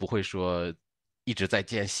楼不会说一直在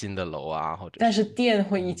建新的楼啊，或者但是店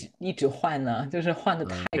会一直换呢，就是换的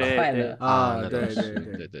太快了啊！对，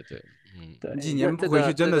对，几年不回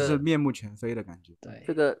去真的是面目全非的感觉。对，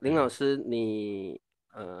这个林老师，你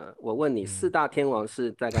我问你，4大天王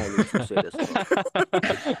是大概你几岁的时候？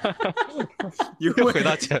又回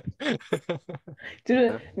到前，就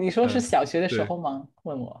是你说是小学的时候吗？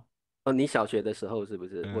问我。哦，你小学的时候是不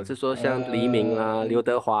是？我是说像黎明啊、刘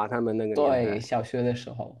德华他们那个年代。对，小学的时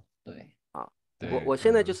候，对。我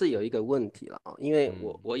现在就是有一个问题了啊，因为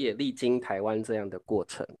我也历经台湾这样的过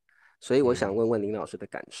程，所以我想问问林老师的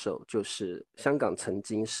感受，就是香港曾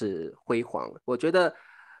经是辉煌，我觉得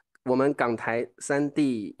我们港台3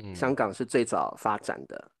地，香港是最早发展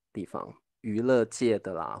的地方，娱乐界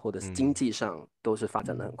的啦，或者是经济上都是发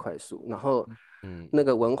展的很快速，然后那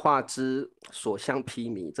个文化之所向披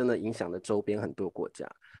靡，真的影响了周边很多国家。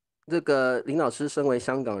这个林老师身为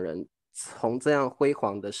香港人，从这样辉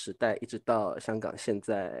煌的时代一直到香港现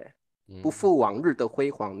在不复往日的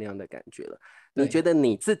辉煌那样的感觉了，你觉得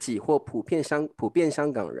你自己或普遍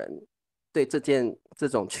香港人对这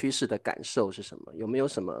种趋势的感受是什么？有没有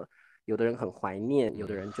什么？有的人很怀念，有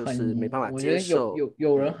的人就是没办法接受。我觉得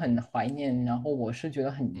有人很怀念，然后我是觉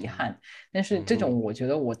得很遗憾。但是这种我觉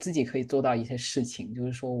得我自己可以做到一些事情，就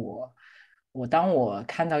是说当我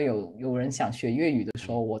看到有人想学粤语的时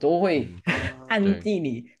候，我都会暗地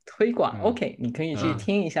里推广。OK， 你可以去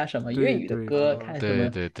听一下什么粤语的歌，看什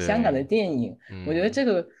么香港的电影。我觉得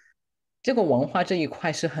这个文化这一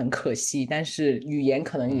块是很可惜，但是语言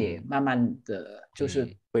可能也慢慢的就是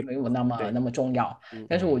没有那么重要。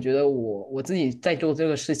但是我觉得我自己在做这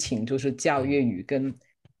个事情，就是教粤语跟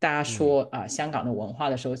大家说香港的文化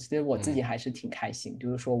的时候，其实我自己还是挺开心，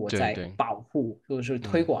就是说我在保护，就是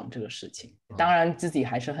推广这个事情。当然自己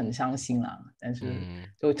还是很伤心啦，但是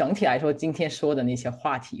就整体来说，今天说的那些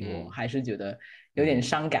话题，我还是觉得有点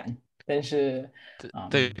伤感。但是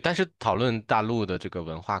对，但是讨论大陆的这个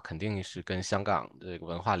文化，肯定是跟香港这个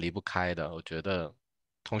文化离不开的。我觉得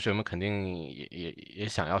同学们肯定也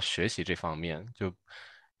想要学习这方面，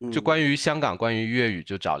就关于香港，关于粤语，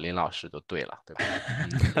就找林老师就对了，对吧？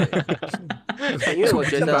因为我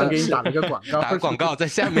觉得给你打了个广告，打广告在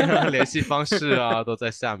下面，联系方式啊都在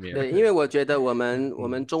下面。对，因为我觉得我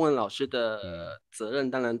们中文老师的责任，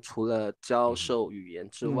当然除了教授语言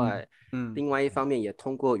之外，另外一方面也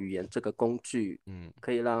通过语言这个工具，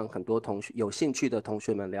可以让很多同学有兴趣的同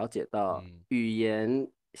学们了解到，语言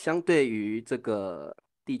相对于这个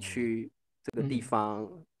地区。这个地方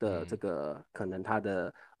的这个可能它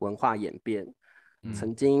的文化演变，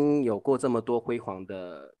曾经有过这么多辉煌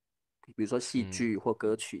的，比如说戏剧或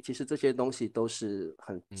歌曲，其实这些东西都是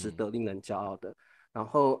很值得令人骄傲的。然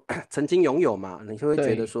后曾经拥有嘛，你就会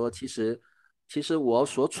觉得说，其实我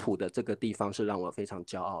所处的这个地方是让我非常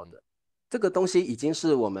骄傲的。这个东西已经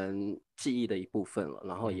是我们记忆的一部分了，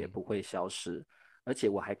然后也不会消失，而且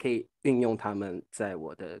我还可以运用它们在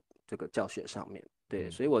我的这个教学上面。对，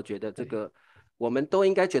所以我觉得这个我们都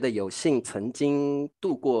应该觉得有幸曾经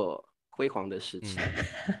度过辉煌的时期。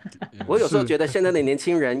我有时候觉得现在的年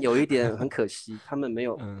轻人有一点很可惜，他们没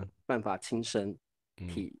有办法亲身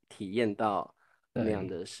体验到那样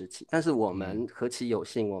的时期。但是我们何其有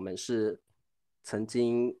幸，我们是曾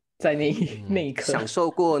经在那一刻享受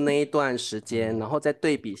过那一段时间，然后再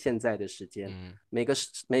对比现在的时间，每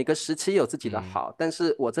个时期有自己的好。但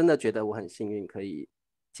是我真的觉得我很幸运，可以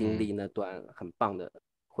经历那段很棒的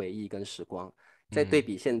回忆跟时光，再对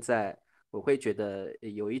比现在，我会觉得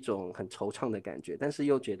有一种很惆怅的感觉，但是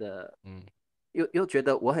又觉得，又觉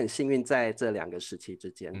得我很幸运在这2个时期之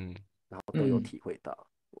间，然后都有体会到。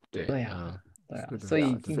对啊，所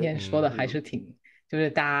以今天说的还是挺就是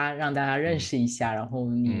让大家认识一下，然后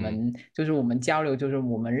你们就是我们交流，就是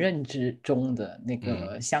我们认知中的那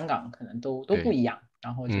个香港可能都不一样，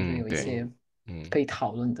然后就是有一些可以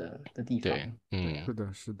讨论的地方。是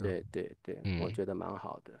的，是的，对，我觉得蛮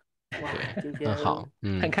好的。哇，今天很好，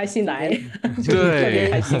很开心来，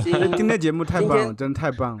对，今天节目太棒了，真的太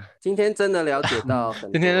棒了。今天真的了解到很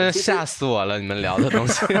多，今天真的吓死我了，你们聊的东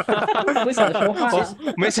西，不想说话，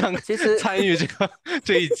没想参与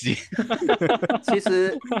这一集。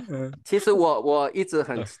其实我一直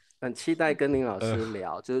很期待跟林老师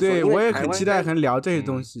聊，就是说对我也很期待聊这些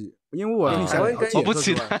东西，因为我很想了解。我不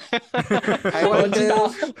期待，台湾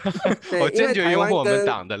跟我坚决拥护我们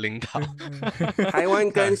党的领导。台湾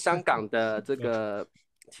跟香港的这个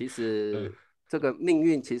其实这个命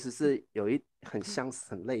运其实是有很相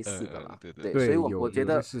似、很类似的啦。对，所以我觉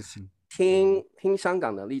得听香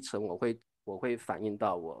港的历程，我会反映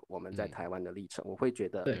到我们在台湾的历程，我会觉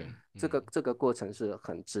得这个过程是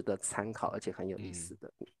很值得参考，而且很有意思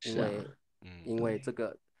的。因为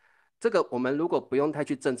这个我们如果不用太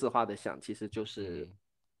去政治化的想，其实就是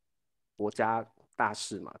国家大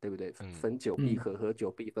事嘛，对不对？分久必合，合久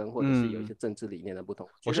必分，或者是有一些政治理念的不同。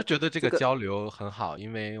我是觉得这个交流很好，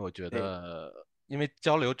因为我觉得。因为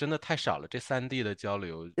交流真的太少了，这3地的交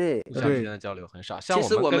流，互相之间的交流很少。像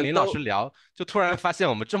我们跟林老师聊，就突然发现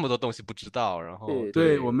我们这么多东西不知道，然后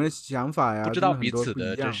对我们的想法呀，不知道彼此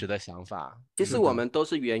的真实的想法。其实我们都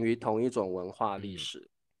是源于同一种文化历史，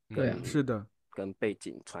对，是的，跟背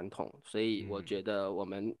景传统，所以我觉得我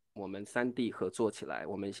们3地合作起来，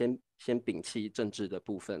我们先摒弃政治的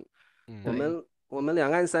部分，我们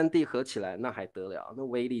两岸3地合起来，那还得了？那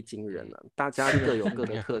威力惊人了，大家各有各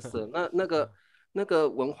的特色，那个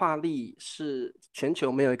文化力是全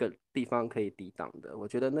球没有一个地方可以抵挡的。我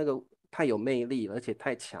觉得那个太有魅力了，而且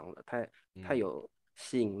太强了，太有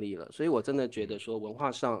吸引力了。所以我真的觉得说文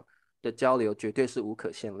化上的交流绝对是无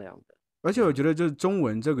可限量的。而且我觉得就是中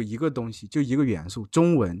文这个一个东西，就一个元素，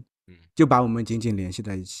中文就把我们紧紧联系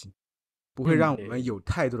在一起，不会让我们有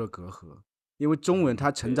太多的隔阂。因为中文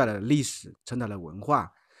它承载了历史，承载了文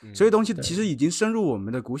化，这些东西其实已经深入我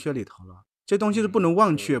们的骨血里头了。这东西是不能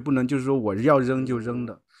忘却，不能就是说我要扔就扔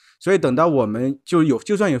的。所以等到我们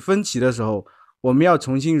就算有分歧的时候，我们要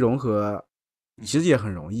重新融合，其实也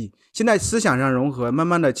很容易。现在思想上融合，慢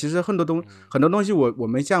慢的，其实很多东西我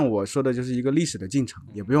们像我说的，就是一个历史的进程，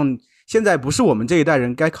也不用，现在不是我们这一代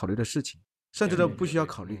人该考虑的事情，甚至都不需要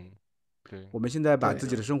考虑。我们现在把自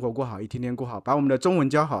己的生活过好，一天天过好，把我们的中文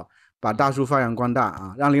教好，把大叔发扬光大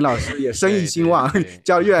啊，让林老师也生意兴旺，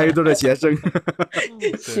教越来越多的学生。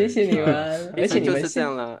谢谢你们，而且你们就是这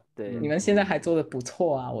样了，对，你们现在还做得不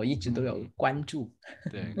错啊，我一直都有关注。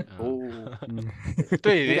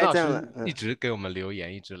对，林老师一直给我们留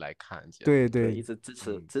言，一直来看，对，一直支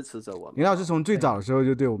持着我们。林老师从最早的时候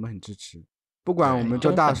就对我们很支持，不管我们做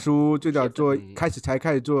大叔，最早才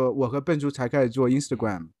开始做，我和笨叔才开始做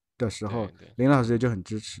Instagram 的时候，林老师就很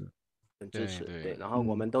支持。对，然后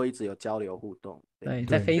我们都一直有交流互动。对，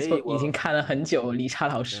在 Facebook 已经看了很久理查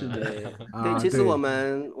老师的。对，其实我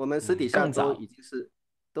们私底下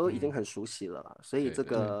都已经很熟悉了啦，所以这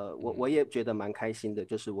个我也觉得蛮开心的，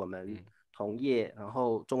就是我们同业，然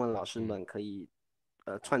后中文老师们可以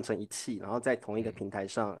串成一气，然后在同一个平台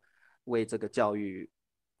上为这个教育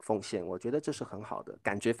奉献，我觉得这是很好的，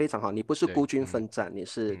感觉非常好。你不是孤军奋战，你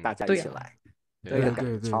是大家一起来。那个感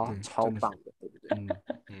觉超棒的，对不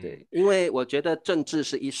对？对，因为我觉得政治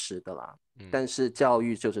是一时的啦，但是教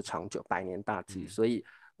育就是长久，100年大计，所以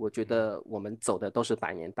我觉得我们走的都是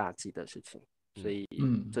100年大计的事情，所以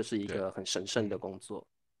这是一个很神圣的工作。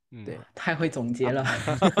对，太会总结了，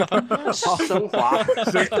好升华。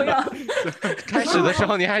对啊，开始的时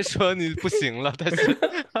候你还说你不行了，但是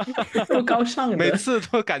多高尚的，每次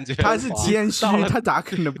都感觉他是谦虚，他咋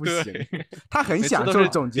可能不行？他很享受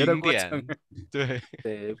总结的过程。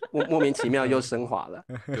对，莫名其妙又升华了。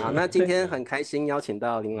好，那今天很开心邀请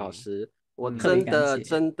到林老师，我真的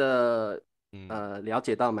了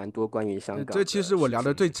解到蛮多关于香港的。这期是我聊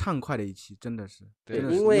的最畅快的一期，真的是，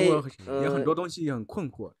因为有很多东西很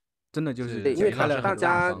困惑。真的就是因为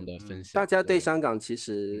大家对香港其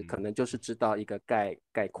实可能就是知道一个概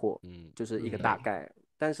括，就是一个大概。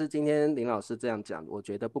但是今天林老师这样讲，我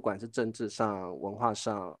觉得不管是政治上、文化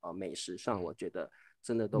上、美食上，我觉得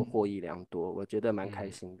真的都获益良多，我觉得蛮开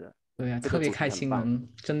心的。对啊，特别开心能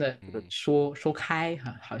真的说开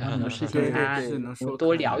哈，好像很多事情能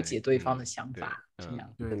多了解对方的想法，这样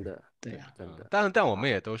真的对啊，真的。但我们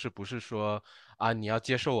也都是不是说啊你要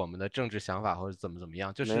接受我们的政治想法或者怎么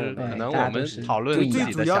样，就是可能我们讨论自己的想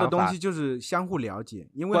法，最主要的东西就是相互了解，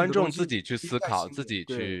因为观众自己去思考，自己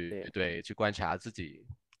去观察自己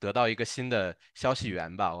得到一个新的消息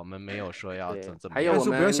源吧，我们没有说要怎么样。还有我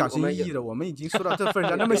们不要小心翼翼的，我们已经说到这份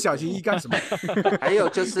上，那么小心翼翼干什么？还有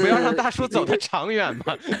就是不要让大叔走得长远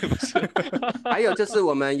嘛，不是？还有就是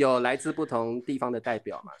我们有来自不同地方的代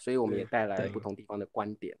表嘛，所以我们也带来不同地方的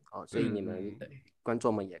观点哦，所以你们观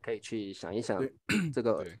众们也可以去想一想这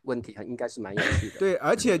个问题，应该是蛮有趣的。对，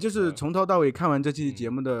而且就是从头到尾看完这期节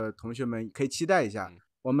目的同学们可以期待一下，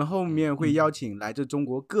我们后面会邀请来自中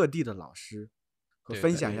国各地的老师和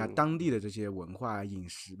分享一下当地的这些文化、饮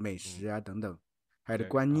食、美食啊等等，还有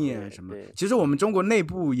观念啊什么。其实我们中国内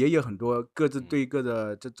部也有很多各自对各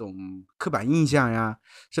的这种刻板印象呀，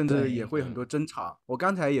甚至也会很多争吵。我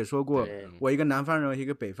刚才也说过，我一个南方人，一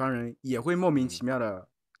个北方人也会莫名其妙的，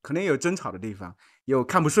可能有争吵的地方，有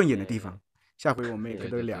看不顺眼的地方。下回我们也可以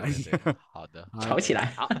都聊一下。好的，吵起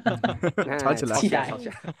来，好，吵起来，期待。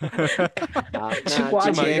好，吃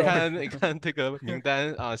瓜群众。你看这个名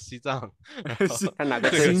单啊，西藏，看哪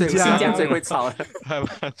个最会吵的。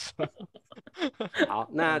好，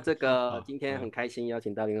那这个今天很开心邀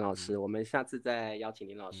请到林老师，我们下次再邀请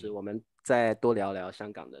林老师，我们再多聊聊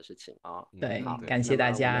香港的事情啊。对，感谢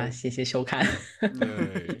大家，谢谢收看。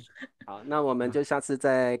对，好，那我们就下次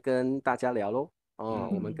再跟大家聊咯。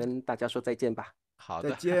我们跟大家说再见吧。好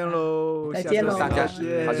的，再见喽，再见喽，大家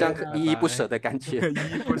好像依依不舍的感觉，依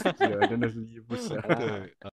依不舍，真的是依依不舍。对。